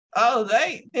enforcement? Oh,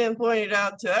 they pinpointed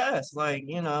out to us, like,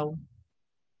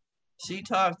 she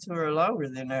talked to her longer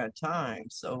than that time.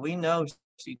 So we know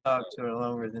she talked to her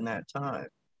longer than that time.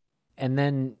 And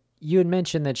then you had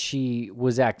mentioned that she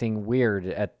was acting weird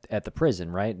at the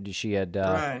prison, right? She had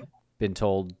Right. been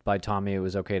told by Tommy it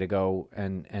was okay to go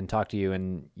and talk to you,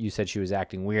 and you said she was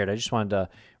acting weird. I just wanted to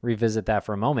revisit that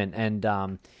for a moment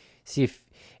and see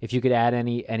if you could add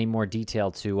any more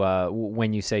detail to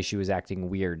when you say she was acting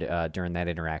weird during that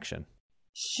interaction.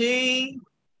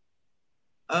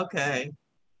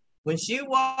 When she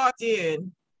walked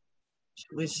in,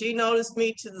 when she noticed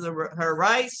me to her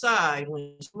right side,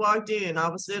 when she walked in, I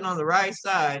was sitting on the right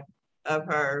side of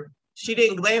her. She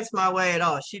didn't glance my way at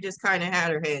all. She just kind of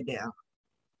had her head down.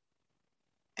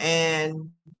 And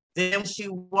then she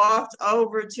walked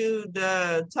over to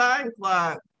the time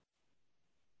clock.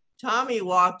 Tommy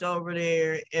walked over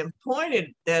there and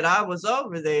pointed that I was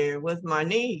over there with my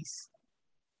niece.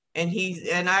 And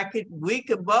we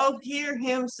could both hear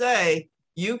him say,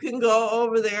 "You can go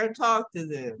over there and talk to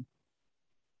them."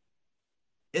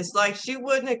 It's like she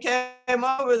wouldn't have came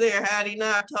over there had he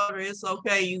not told her, "It's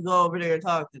okay, you go over there and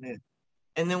talk to them."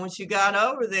 And then when she got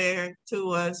over there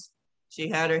to us, she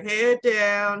had her head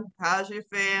down. "How's your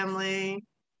family?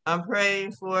 I'm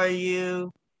praying for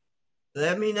you.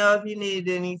 Let me know if you need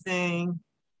anything."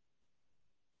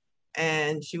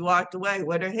 And she walked away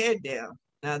with her head down.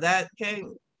 Now that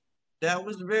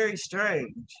was very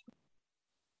strange.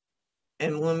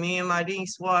 And when me and my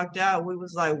niece walked out, we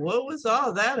was like, what was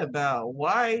all that about?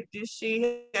 Why did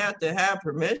she have to have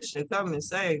permission to come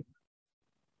and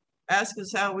ask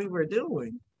us how we were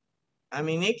doing? I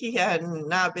mean, Nikki had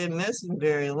not been missing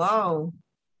very long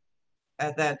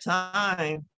at that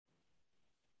time.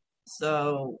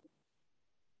 So,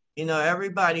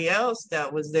 everybody else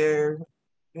that was there,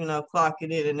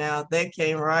 clocking in and out, they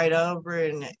came right over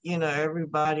and,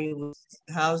 everybody was,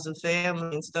 how's the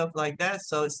family and stuff like that.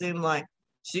 So it seemed like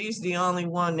she's the only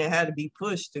one that had to be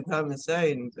pushed to come and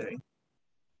say anything.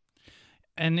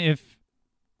 And if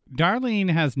Darlene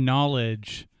has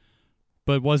knowledge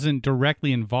but wasn't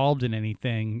directly involved in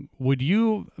anything, would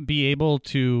you be able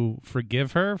to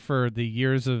forgive her for the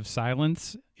years of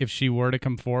silence if she were to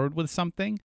come forward with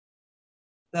something?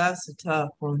 That's a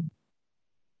tough one.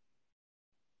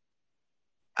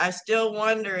 I still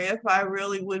wonder if I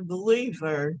really would believe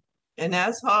her, and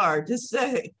that's hard to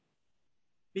say.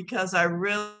 because I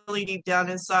really deep down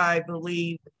inside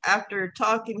believe, after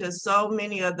talking to so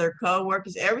many of their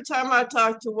coworkers, every time I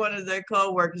talk to one of their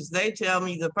coworkers, they tell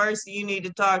me the person you need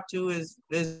to talk to is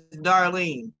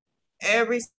Darlene.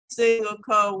 Every single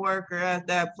coworker at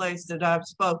that place that I've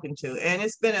spoken to, and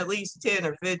it's been at least 10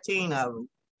 or 15 of them.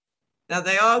 Now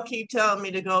they all keep telling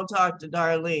me to go talk to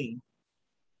Darlene.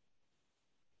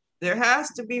 There has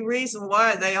to be reason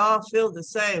why they all feel the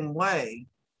same way.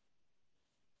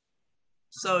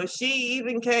 So she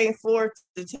even came forth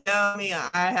to tell me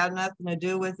I had nothing to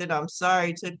do with it. I'm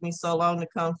sorry it took me so long to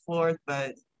come forth,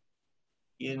 but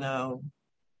you know,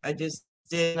 I just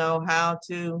didn't know how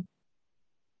to.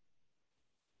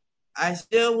 I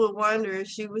still would wonder if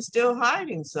she was still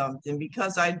hiding something,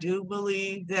 because I do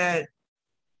believe that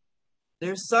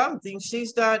there's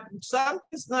something's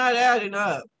not adding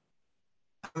up.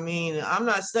 I mean, I'm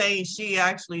not saying she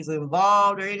actually is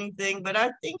involved or anything, but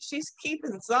I think she's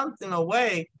keeping something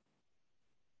away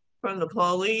from the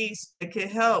police that could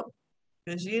help.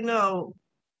 Because, you know,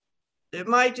 there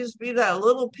might just be that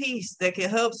little piece that can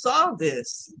help solve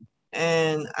this.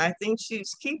 And I think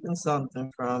she's keeping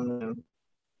something from them.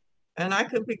 And I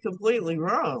could be completely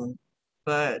wrong,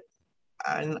 but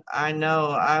I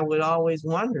know I would always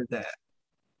wonder that.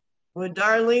 With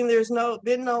Darlene, there's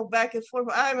been no back and forth.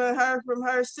 I haven't heard from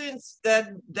her since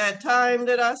that time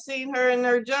that I seen her in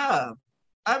her job.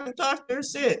 I haven't talked to her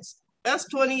since. That's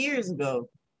 20 years ago.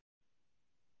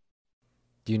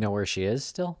 Do you know where she is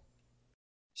still?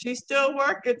 She still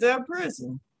works at that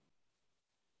prison.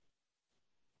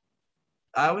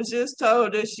 I was just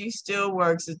told that she still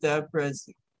works at that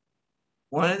prison.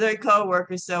 One of their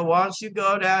coworkers said, why don't you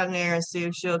go down there and see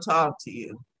if she'll talk to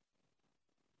you?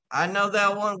 I know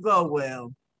that won't go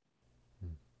well,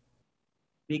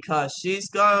 because she's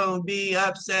going to be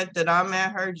upset that I'm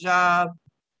at her job,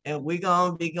 and we're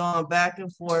going to be going back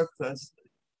and forth because,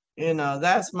 you know,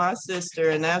 that's my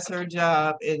sister and that's her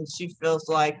job. And she feels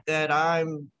like that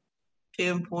I'm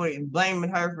pinpointing, blaming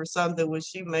her for something which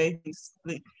she may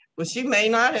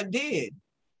not have did.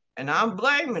 And I'm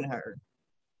blaming her.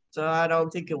 So I don't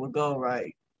think it would go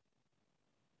right.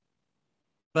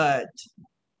 But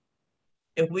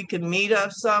if we could meet up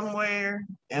somewhere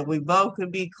and we both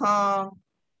could be calm,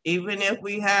 even if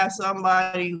we have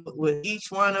somebody with each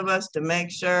one of us to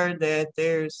make sure that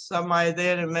there's somebody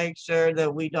there to make sure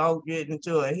that we don't get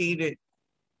into a heated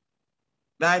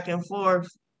back and forth,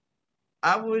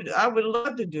 I would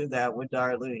love to do that with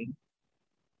Darlene.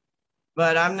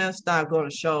 But I'm just not going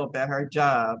to show up at her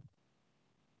job.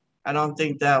 I don't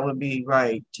think that would be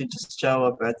right, to just show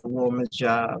up at the woman's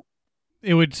job.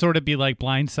 It would sort of be like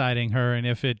blindsiding her, and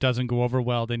if it doesn't go over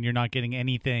well, then you're not getting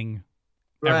anything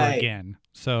ever again.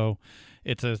 So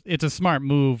it's a smart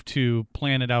move to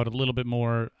plan it out a little bit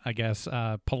more, I guess,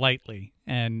 politely,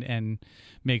 and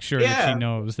make sure that she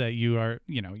knows that you are,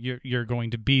 you know, you're going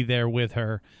to be there with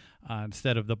her,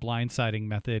 instead of the blindsiding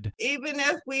method. Even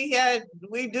if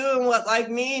we doing what like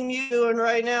me and you doing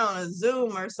right now on a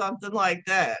Zoom or something like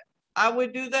that, I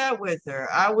would do that with her.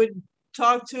 I would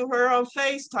talk to her on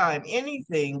FaceTime,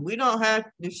 anything. We don't have,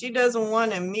 if she doesn't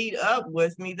want to meet up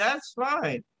with me, that's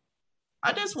fine.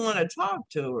 I just want to talk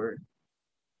to her.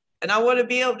 And I want to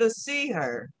be able to see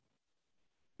her.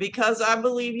 Because I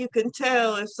believe you can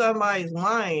tell if somebody's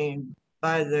lying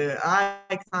by their eye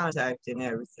contact and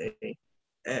everything.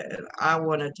 And I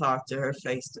want to talk to her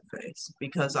face to face,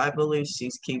 because I believe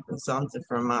she's keeping something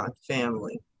from my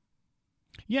family.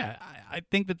 Yeah, I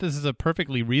think that this is a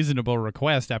perfectly reasonable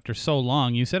request after so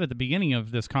long. You said at the beginning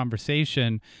of this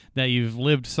conversation that you've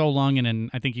lived so long in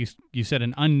I think you said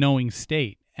an unknowing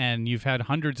state, and you've had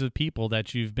hundreds of people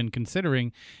that you've been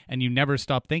considering, and you never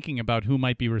stop thinking about who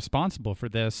might be responsible for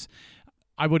this.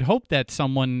 I would hope that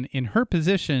someone in her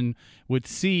position would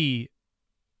see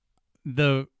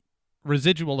the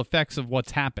residual effects of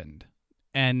what's happened,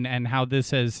 and how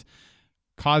this has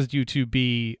caused you to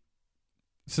be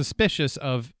suspicious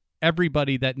of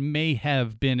everybody that may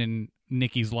have been in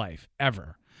Nikki's life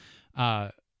ever.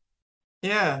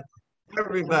 Yeah,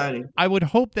 everybody. I would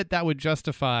hope that would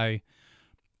justify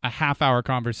a half-hour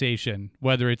conversation,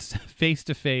 whether it's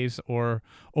face-to-face or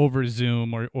over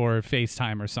Zoom or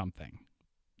FaceTime or something.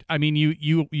 I mean,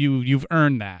 you've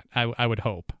earned that, I would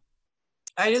hope.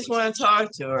 I just want to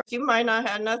talk to her. She might not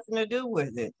have nothing to do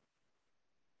with it.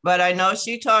 But I know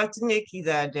she talked to Nikki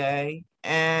that day,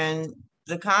 and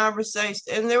the conversation,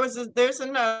 and there's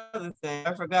another thing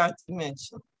I forgot to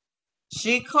mention.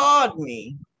 She called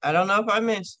me. I don't know if I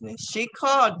mentioned it. She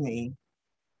called me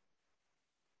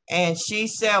and she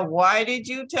said, why did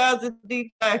you tell the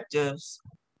detectives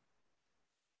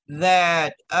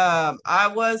that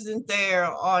I wasn't there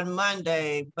on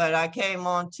Monday, but I came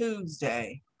on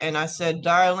Tuesday. And I said,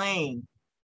 Darlene,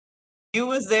 you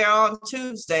was there on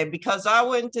Tuesday because I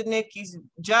went to Nikki's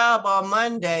job on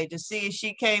Monday to see if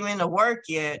she came into work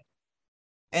yet.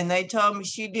 And they told me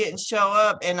she didn't show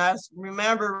up. And I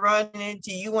remember running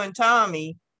into you and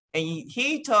Tommy, and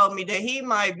he told me that he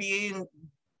might be in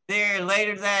there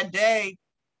later that day,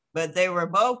 but they were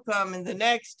both coming the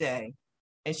next day.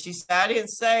 And she said, I didn't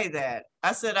say that.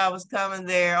 I said I was coming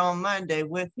there on Monday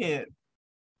with him.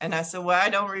 And I said, well, I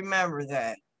don't remember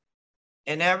that.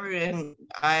 And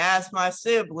I asked my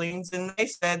siblings, and they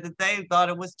said that they thought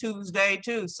it was Tuesday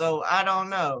too. So I don't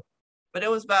know. But it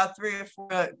was about 3 or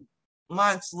 4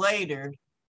 months later.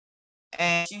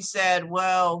 And she said,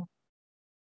 well,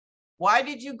 why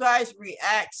did you guys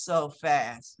react so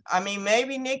fast? I mean,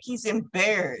 maybe Nikki's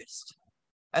embarrassed.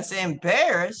 I said,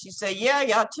 embarrassed? She said, yeah,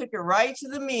 y'all took her right to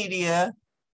the media,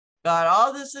 got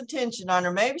all this attention on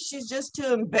her. Maybe she's just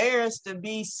too embarrassed to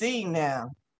be seen now.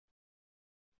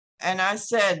 And I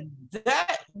said,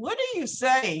 what are you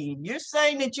saying? You're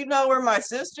saying that you know where my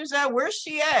sister's at? Where's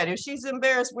she at? If she's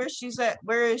embarrassed, where she's at?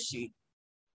 Where is she?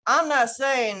 I'm not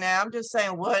saying that. I'm just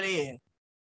saying, what if?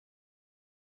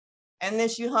 And then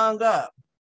she hung up.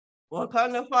 Well,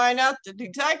 come to find out, the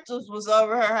detectives was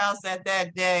over her house at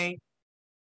that day.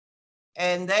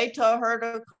 And they told her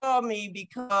to call me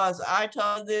because I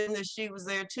told them that she was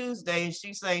there Tuesday and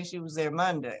she's saying she was there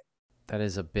Monday. That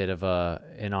is a bit of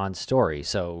an odd story.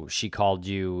 So she called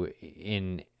you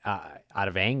out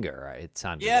of anger. It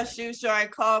sounded. Yeah, like. She was trying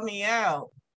to call me out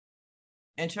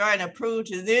and trying to prove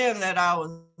to them that I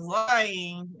was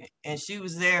lying and she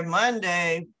was there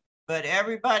Monday, but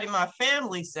everybody in my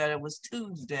family said it was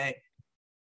Tuesday.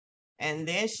 And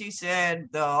then she said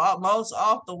the most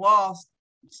off the wall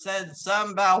said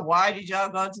something about, why did y'all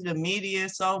go to the media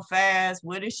so fast?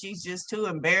 What if she's just too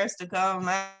embarrassed to come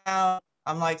out?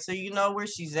 I'm like, so you know where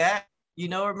she's at? You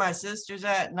know where my sister's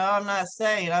at? No, I'm not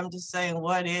saying. I'm just saying,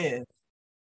 what if?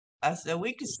 I said,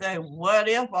 we could say what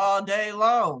if all day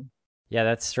long. Yeah,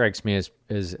 that strikes me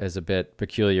as a bit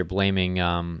peculiar, blaming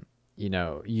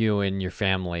you and your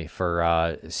family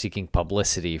for seeking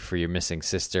publicity for your missing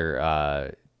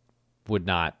sister would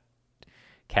not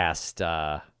cast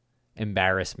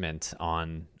embarrassment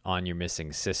on your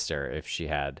missing sister if she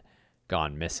had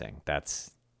gone missing. That's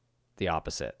the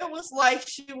opposite. It was like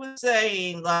she was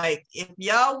saying, like, if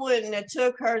y'all wouldn't have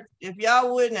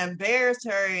embarrassed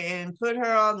her and put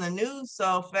her on the news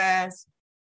so fast,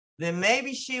 then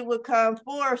maybe she would come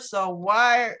forth. So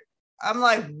why? I'm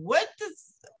like,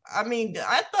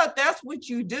 I thought that's what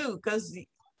you do, because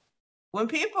when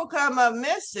people come up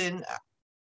missing,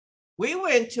 we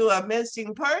went to a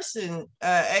missing person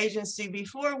agency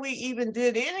before we even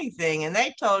did anything, and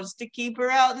they told us to keep her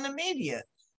out in the media.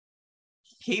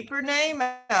 Keep her name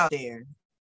out there.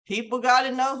 People got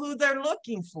to know who they're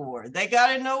looking for. They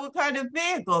got to know what kind of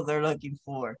vehicle they're looking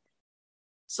for.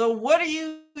 So what are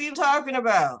you even talking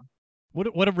about?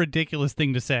 What a ridiculous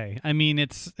thing to say. I mean,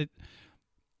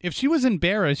 if she was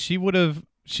embarrassed, she would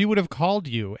have called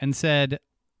you and said,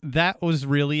 that was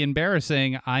really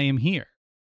embarrassing. I am here.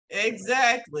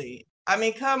 Exactly. I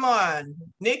mean, come on.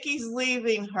 Nikki's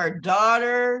leaving her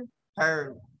daughter,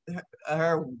 her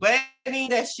wedding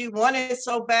that she wanted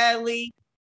so badly,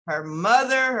 her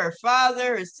mother, her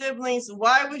father, her siblings.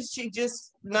 Why would she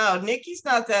just, no, Nikki's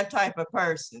not that type of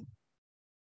person.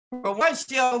 For one,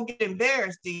 she don't get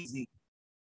embarrassed easy.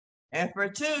 And for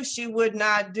two, she would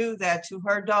not do that to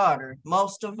her daughter,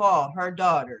 most of all, her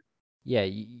daughter. Yeah,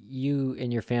 you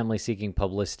and your family seeking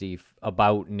publicity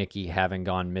about Nikki having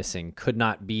gone missing could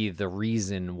not be the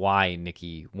reason why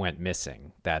Nikki went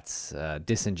missing. That's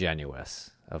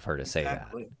disingenuous of her to say that.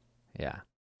 Yeah.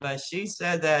 But she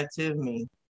said that to me.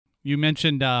 You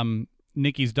mentioned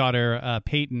Nikki's daughter,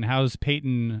 Peyton. How's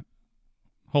Peyton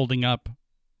holding up?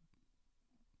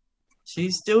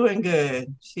 She's doing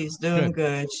good. She's doing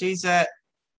good. She's at,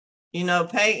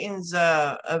 Peyton's,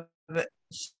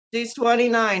 she's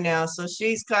 29 now, so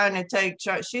she's kind of take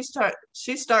charge. She's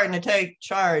starting to take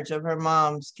charge of her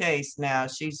mom's case now.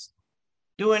 She's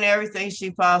doing everything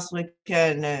she possibly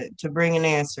can to bring an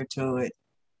answer to it.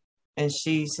 And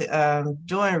she's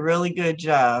doing a really good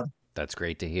job. That's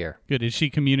great to hear. Good. Is she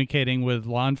communicating with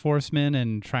law enforcement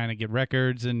and trying to get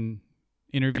records and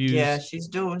interviews? Yeah, she's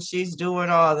doing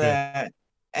all that.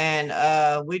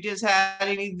 And we just had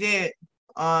an event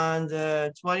on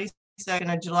the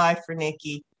 22nd of July for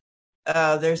Nikki.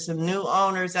 There's some new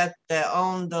owners that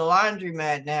own the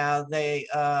laundromat now. They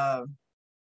bought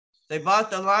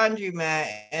the laundromat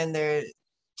and they're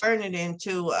turning it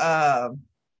into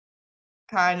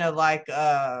kind of like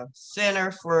a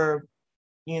center for,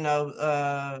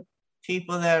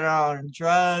 people that are on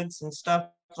drugs and stuff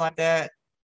like that,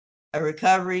 a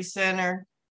recovery center.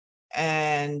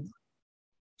 And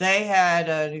they had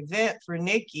an event for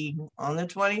Nikki on the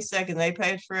 22nd. They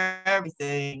paid for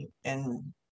everything.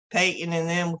 And Peyton and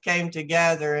them came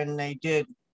together and they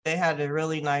had a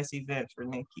really nice event for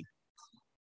Nikki.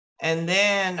 And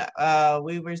then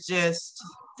we were just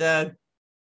the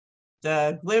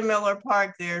Glenn Miller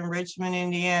Park there in Richmond,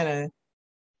 Indiana.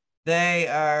 They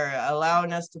are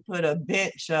allowing us to put a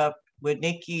bench up with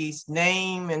Nikki's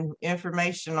name and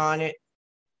information on it.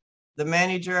 The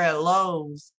manager at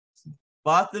Lowe's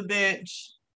bought the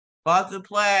bench, bought the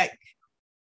plaque,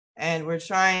 and we're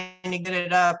trying to get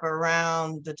it up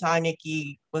around the time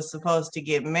Nikki was supposed to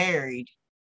get married,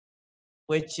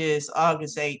 which is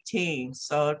August 18th.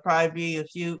 So it'd probably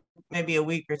be maybe a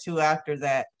week or two after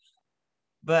that.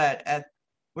 But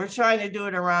we're trying to do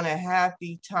it around a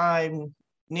happy time.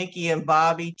 Nikki and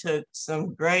Bobby took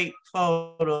some great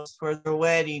photos for their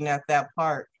wedding at that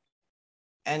park.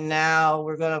 And now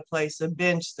we're going to place a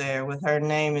bench there with her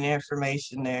name and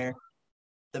information there.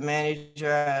 The manager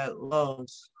at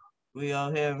Lowe's, we owe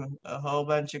him a whole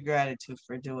bunch of gratitude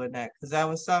for doing that, because that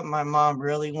was something my mom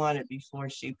really wanted before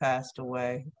she passed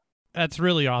away. That's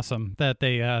really awesome that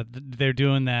they're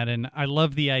doing that. And I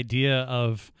love the idea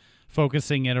of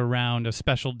focusing it around a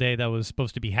special day that was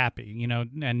supposed to be happy,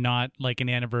 and not like an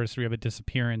anniversary of a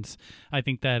disappearance. I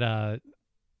think that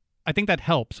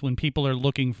helps when people are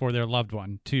looking for their loved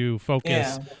one to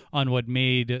focus on what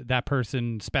made that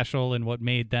person special and what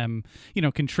made them,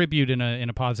 contribute in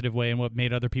a positive way and what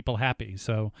made other people happy.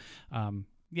 So,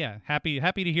 happy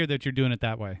to hear that you're doing it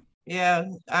that way. Yeah,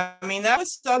 I mean, that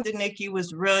was something Nikki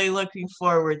was really looking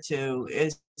forward to,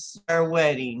 is her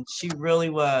wedding. She really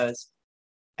was.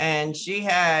 And she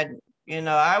had,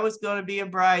 I was going to be a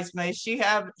bridesmaid. She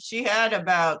had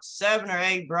about 7 or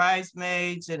 8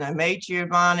 bridesmaids and a maid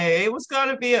of honor. It was going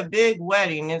to be a big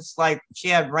wedding. It's like she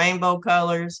had rainbow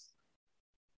colors,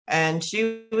 and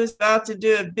she was about to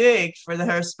do it big for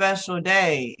her special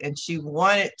day. And she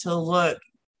wanted to look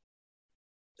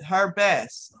her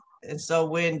best. And so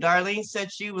when Darlene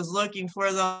said she was looking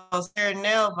for those hair and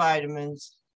nail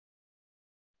vitamins,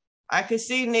 I could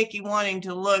see Nikki wanting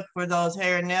to look for those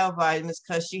hair and nail vitamins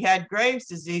because she had Graves'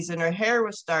 disease and her hair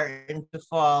was starting to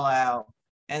fall out.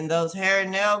 And those hair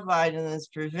and nail vitamins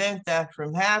prevent that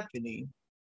from happening.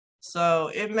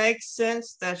 So it makes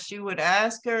sense that she would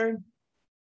ask her,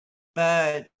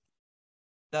 but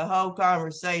the whole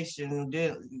conversation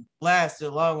lasted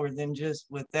longer than just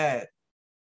with that.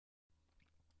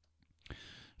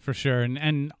 For sure.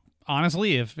 And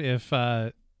honestly,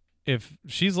 if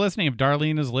she's listening, if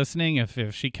Darlene is listening,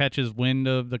 if she catches wind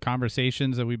of the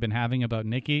conversations that we've been having about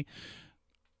Nikki,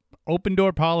 open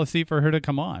door policy for her to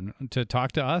come on to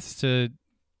talk to us to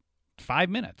 5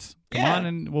 minutes. Come on,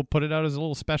 and we'll put it out as a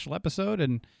little special episode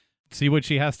and see what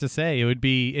she has to say. It'd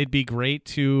be great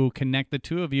to connect the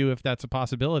two of you if that's a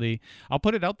possibility. I'll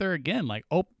put it out there again, like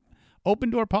open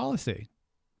door policy.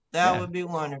 That would be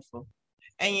wonderful.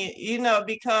 And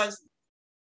because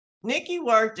Nikki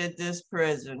worked at this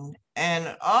prison,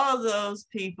 and all of those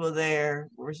people there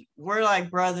were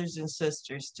like brothers and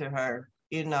sisters to her.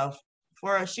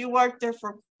 She worked there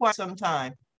for quite some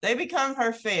time. They become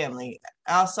her family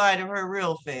outside of her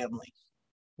real family.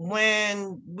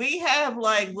 When we have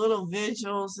like little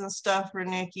vigils and stuff for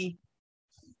Nikki,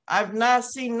 I've not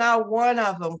seen not one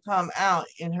of them come out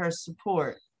in her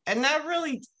support. And that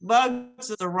really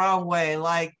bugs us the wrong way.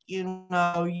 Like, you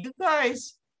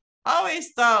guys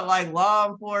always thought like law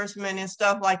enforcement and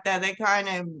stuff like that, they kind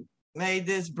of made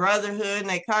this brotherhood and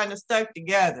they kind of stuck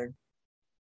together.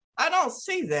 I don't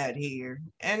see that here.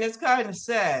 And it's kind of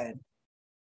sad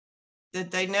that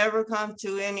they never come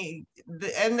to any,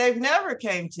 and they've never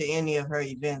came to any of her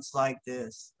events like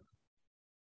this.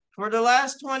 For the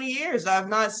last 20 years, I've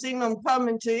not seen them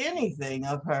coming to anything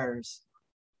of hers.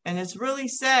 And it's really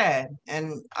sad.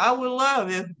 And I would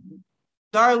love if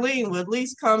Darlene would at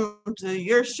least come to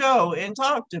your show and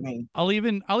talk to me. I'll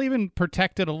even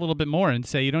protect it a little bit more and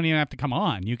say you don't even have to come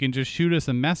on. You can just shoot us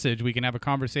a message. We can have a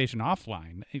conversation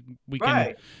offline. We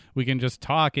can just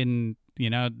talk in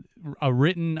a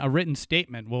written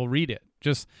statement. We'll read it.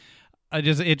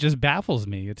 It just baffles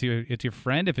me. It's your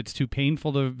friend. If it's too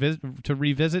painful to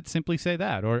revisit, simply say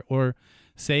that or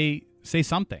say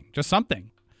something. Just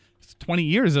something. It's 20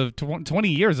 years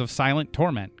of silent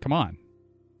torment. Come on.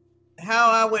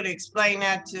 How I would explain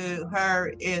that to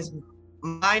her is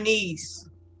my niece,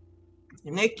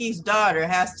 Nikki's daughter,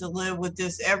 has to live with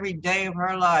this every day of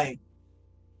her life.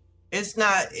 it's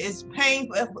not, it's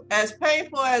painful, as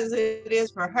painful as it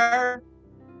is for her.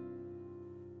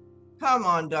 Come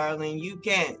on, darling, you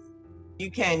can't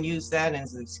use that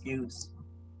as an excuse.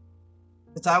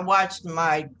 Because I watched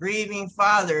my grieving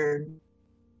father,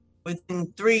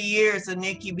 within 3 years of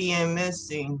Nikki being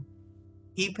missing,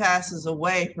 he passes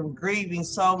away from grieving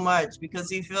so much because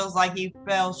he feels like he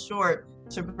fell short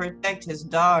to protect his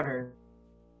daughter.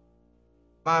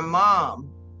 My mom,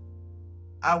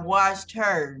 I watched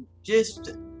her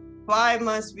just 5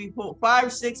 or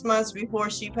 6 months before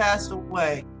she passed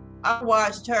away. I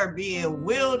watched her being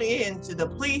wheeled into the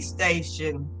police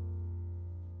station,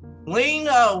 leaned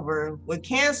over with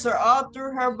cancer all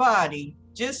through her body,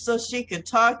 just so she could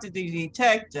talk to the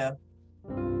detective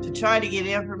to try to get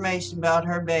information about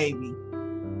her baby.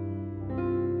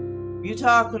 You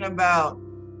talking about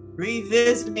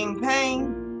revisiting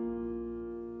pain?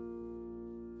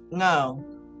 No,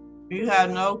 you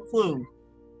have no clue.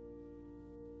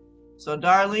 So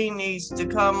Darlene needs to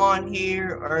come on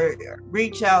here or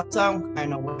reach out some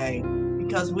kind of way,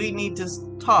 because we need to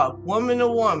talk, woman to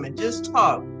woman, just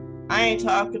talk. I ain't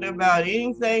talking about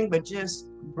anything but just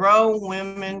grown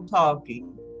women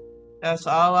talking. That's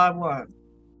all I want.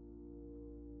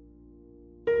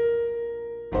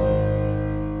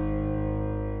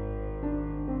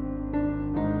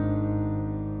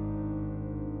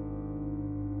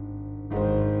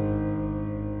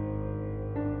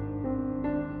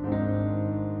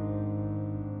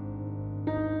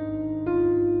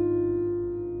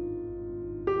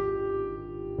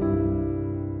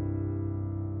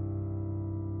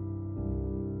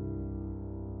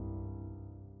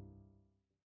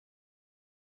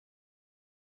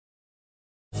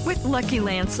 With Lucky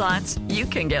Land Slots, you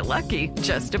can get lucky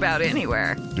just about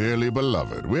anywhere. Dearly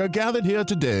beloved, we are gathered here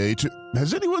today to...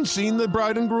 Has anyone seen the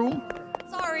bride and groom?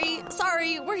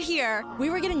 Sorry, we're here. We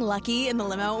were getting lucky in the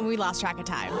limo and we lost track of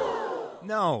time.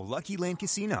 No, Lucky Land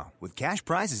Casino, with cash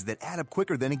prizes that add up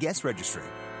quicker than a guest registry.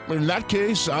 In that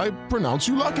case, I pronounce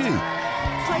you lucky.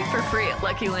 Play for free at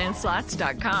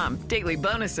LuckyLandSlots.com. Daily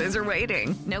bonuses are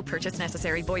waiting. No purchase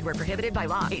necessary. Void where prohibited by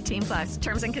law. 18+.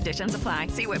 Terms and conditions apply.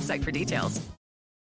 See website for details.